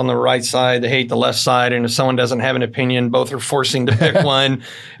someone's on the right side, they hate the left side. And if someone doesn't have an opinion, both are forcing to pick one.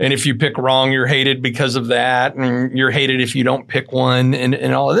 And if you pick wrong, you're hated because of that. And you're hated if you don't pick one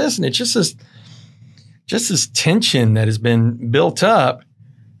and all of this. And it's just this tension that has been built up.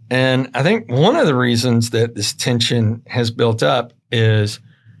 And I think one of the reasons that this tension has built up is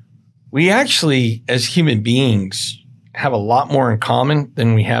we actually, as human beings, have a lot more in common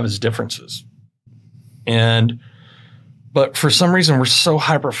than we have as differences. But for some reason, we're so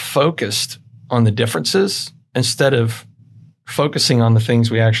hyper-focused on the differences instead of focusing on the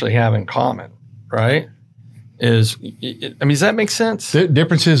things we actually have in common, right? Does that make sense? The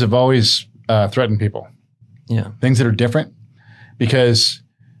differences have always threatened people. Yeah. Things that are different, because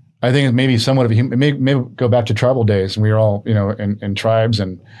I think it's maybe somewhat of a human, maybe go back to tribal days, and we were all, in tribes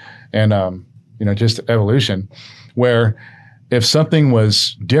and just evolution, where if something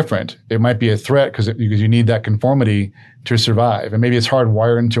was different, it might be a threat because you need that conformity to survive. And maybe it's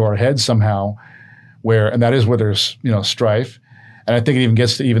hardwired into our heads somehow and that is where there's, strife. And I think it even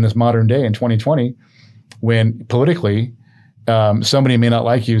gets to even this modern day in 2020, when politically, somebody may not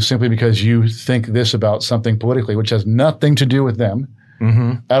like you simply because you think this about something politically, which has nothing to do with them.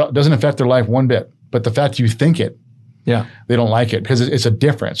 Mm-hmm. Doesn't affect their life one bit. But the fact you think it, they don't like it because it's a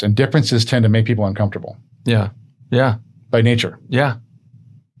difference. And differences tend to make people uncomfortable. Yeah. Yeah. By nature. Yeah.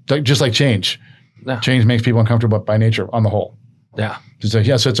 Just like change. Yeah. Change makes people uncomfortable by nature on the whole. Yeah. So I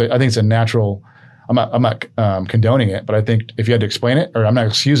think it's a natural, I'm not condoning it, but I think if you had to explain it, or I'm not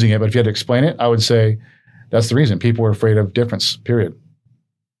excusing it, but if you had to explain it, I would say that's the reason. People are afraid of difference, period.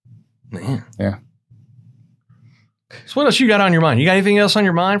 Man. Yeah. So what else you got on your mind? You got anything else on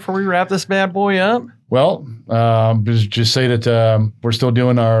your mind before we wrap this bad boy up? Well, just say that we're still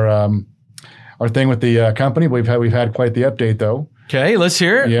doing our thing with the company. We've had quite the update, though. Okay, let's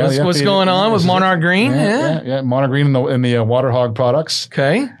hear it. Yeah, what's going on with Monarch Green? Yeah, Monarch Green in the Water Hog products.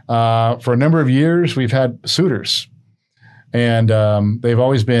 Okay. For a number of years, we've had suitors, and they've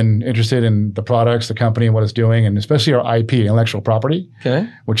always been interested in the products, the company, what it's doing, and especially our IP, intellectual property,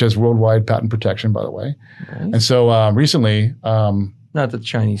 which has worldwide patent protection, by the way. Nice. And so recently, not that the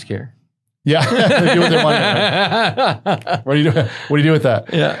Chinese care. Yeah, they do with their money. Right? What do you do with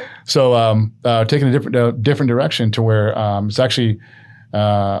that? Yeah. So taking a different direction to where it's actually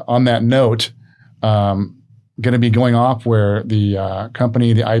on that note going to be going off where the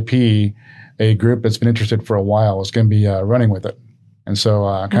company, the IP, a group that's been interested for a while is going to be running with it. And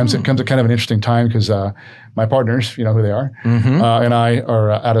so comes at kind of an interesting time because my partners, you know who they are, and I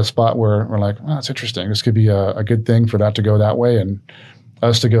are at a spot where we're like, oh, that's interesting. This could be a good thing for that to go that way and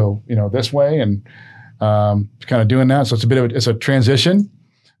us to go, this way, and kind of doing that. So it's a transition,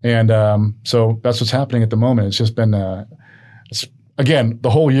 and so that's what's happening at the moment. It's just been again, the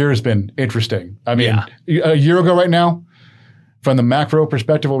whole year has been interesting. I mean, a year ago right now, from the macro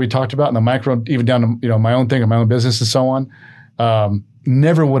perspective, what we talked about, and the micro, even down to my own thing and my own business and so on,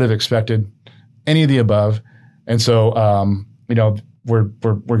 never would have expected any of the above. And so, we're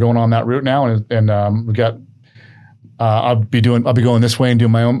going on that route now, and we've got. I'll be going this way and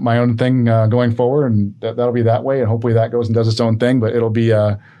doing my own thing going forward, and that'll be that way, and hopefully that goes and does its own thing. But it'll be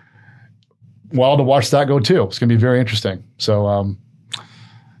wild to watch that go too. It's going to be very interesting. So,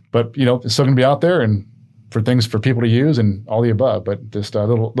 but it's still going to be out there and for things for people to use and all the above. But just a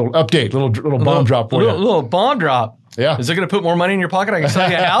little update, little bomb drop for you. Little bomb drop. Yeah. Is it going to put more money in your pocket? I can sell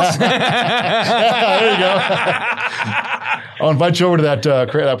you a house. There you go. I'll invite you over to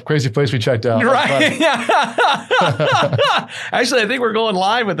that crazy place we checked out. Right. Actually, I think we're going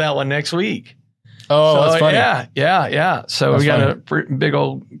live with that one next week. Oh, so, that's funny. Yeah. So That's we got a big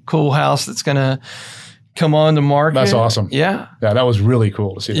old cool house that's going to come on the market. That's awesome. Yeah. Yeah, that was really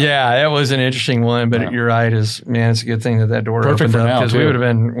cool to see that. Yeah, that was an interesting one, but you're right. It's a good thing that door Perfect opened for up, now, because too. we would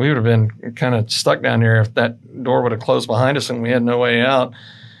have been kind of stuck down there if that door would have closed behind us and we had no way out.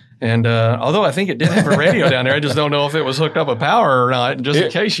 And although I think it did have a radio down there, I just don't know if it was hooked up with power or not. Just in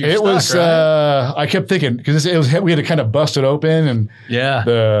case you stuck, was. right? I kept thinking, because we had to kind of bust it open, and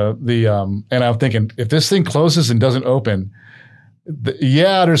and I'm thinking, if this thing closes and doesn't open,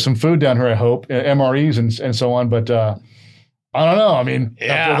 there's some food down here, I hope, MREs and so on, but I don't know. I mean,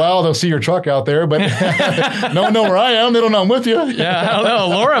 after a while, they'll see your truck out there, but no one know where I am. They don't know I'm with you. Yeah, I don't know.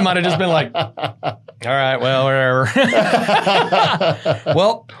 Laura might have just been like, all right, well, whatever.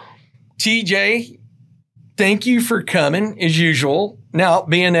 Well, TJ, thank you for coming, as usual. Now,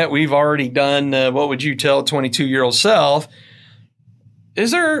 being that we've already done what would you tell 22-year-old self,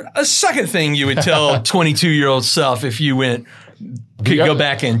 is there a second thing you would tell 22-year-old self if you could go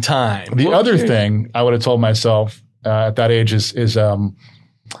back in time? The other thing I would have told myself at that age is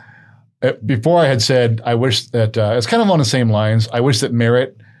before I had said, I wish that it's kind of on the same lines. I wish that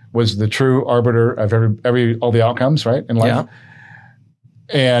merit was the true arbiter of all the outcomes, right, in life. Yeah.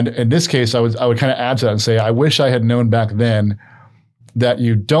 And in this case, I would kind of add to that and say, I wish I had known back then that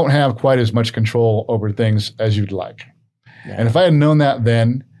you don't have quite as much control over things as you'd like. Yeah. And if I had known that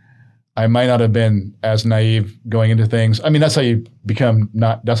then, I might not have been as naive going into things. I mean, that's how you become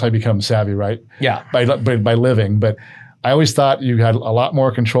savvy, right? Yeah. By living. But I always thought you had a lot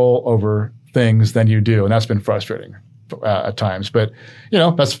more control over things than you do, and that's been frustrating at times. But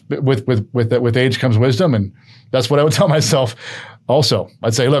that's with age comes wisdom, and that's what I would tell myself. Also,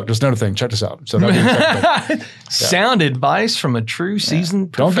 I'd say, look, there's another thing. Check this out. So sound advice from a true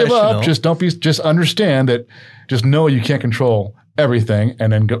seasoned professional. Don't give up. Just understand that. Just know you can't control everything,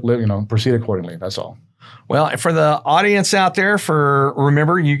 and then proceed accordingly. That's all. Well, for the audience out there,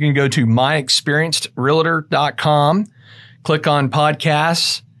 remember, you can go to myexperiencedrealtor.com, click on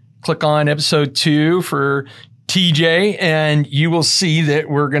podcasts, click on episode 2 for TJ, and you will see that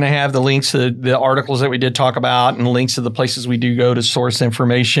we're going to have the links to the articles that we did talk about and links to the places we do go to source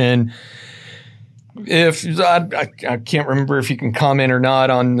information. If I can't remember if you can comment or not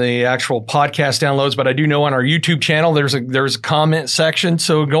on the actual podcast downloads, but I do know on our YouTube channel there's a comment section.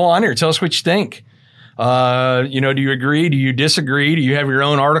 So go on here, tell us what you think. Do you agree? Do you disagree? Do you have your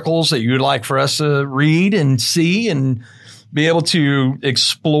own articles that you would like for us to read and see and be able to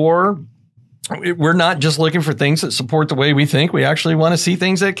explore? We're not just looking for things that support the way we think. We actually want to see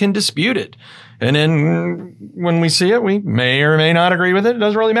things that can dispute it. And then when we see it, we may or may not agree with it. It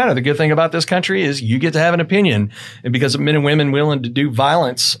doesn't really matter. The good thing about this country is you get to have an opinion. And because of men and women willing to do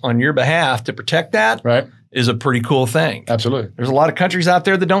violence on your behalf to protect that is a pretty cool thing. Absolutely. There's a lot of countries out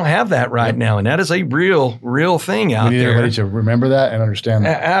there that don't have that right now. And that is a real thing out there. We need everybody to remember that and understand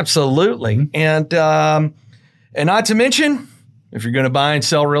that. Absolutely. Mm-hmm. And not to mention, if you're going to buy and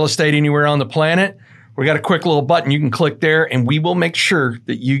sell real estate anywhere on the planet, we got a quick little button you can click there, and we will make sure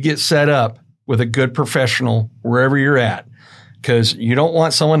that you get set up with a good professional wherever you're at, because you don't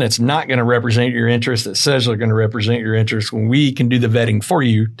want someone that's not going to represent your interest that says they're going to represent your interest when we can do the vetting for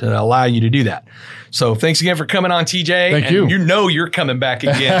you to allow you to do that. So thanks again for coming on, TJ. Thank you. You're coming back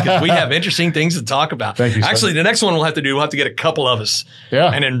again because we have interesting things to talk about. Thank you. Actually, the next one we'll have to get a couple of us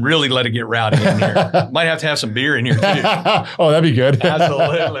and then really let it get rowdy in here. Might have to have some beer in here too. Oh, that'd be good.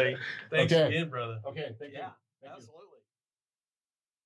 Absolutely. Thanks again, brother. Okay. Thank you. Absolutely.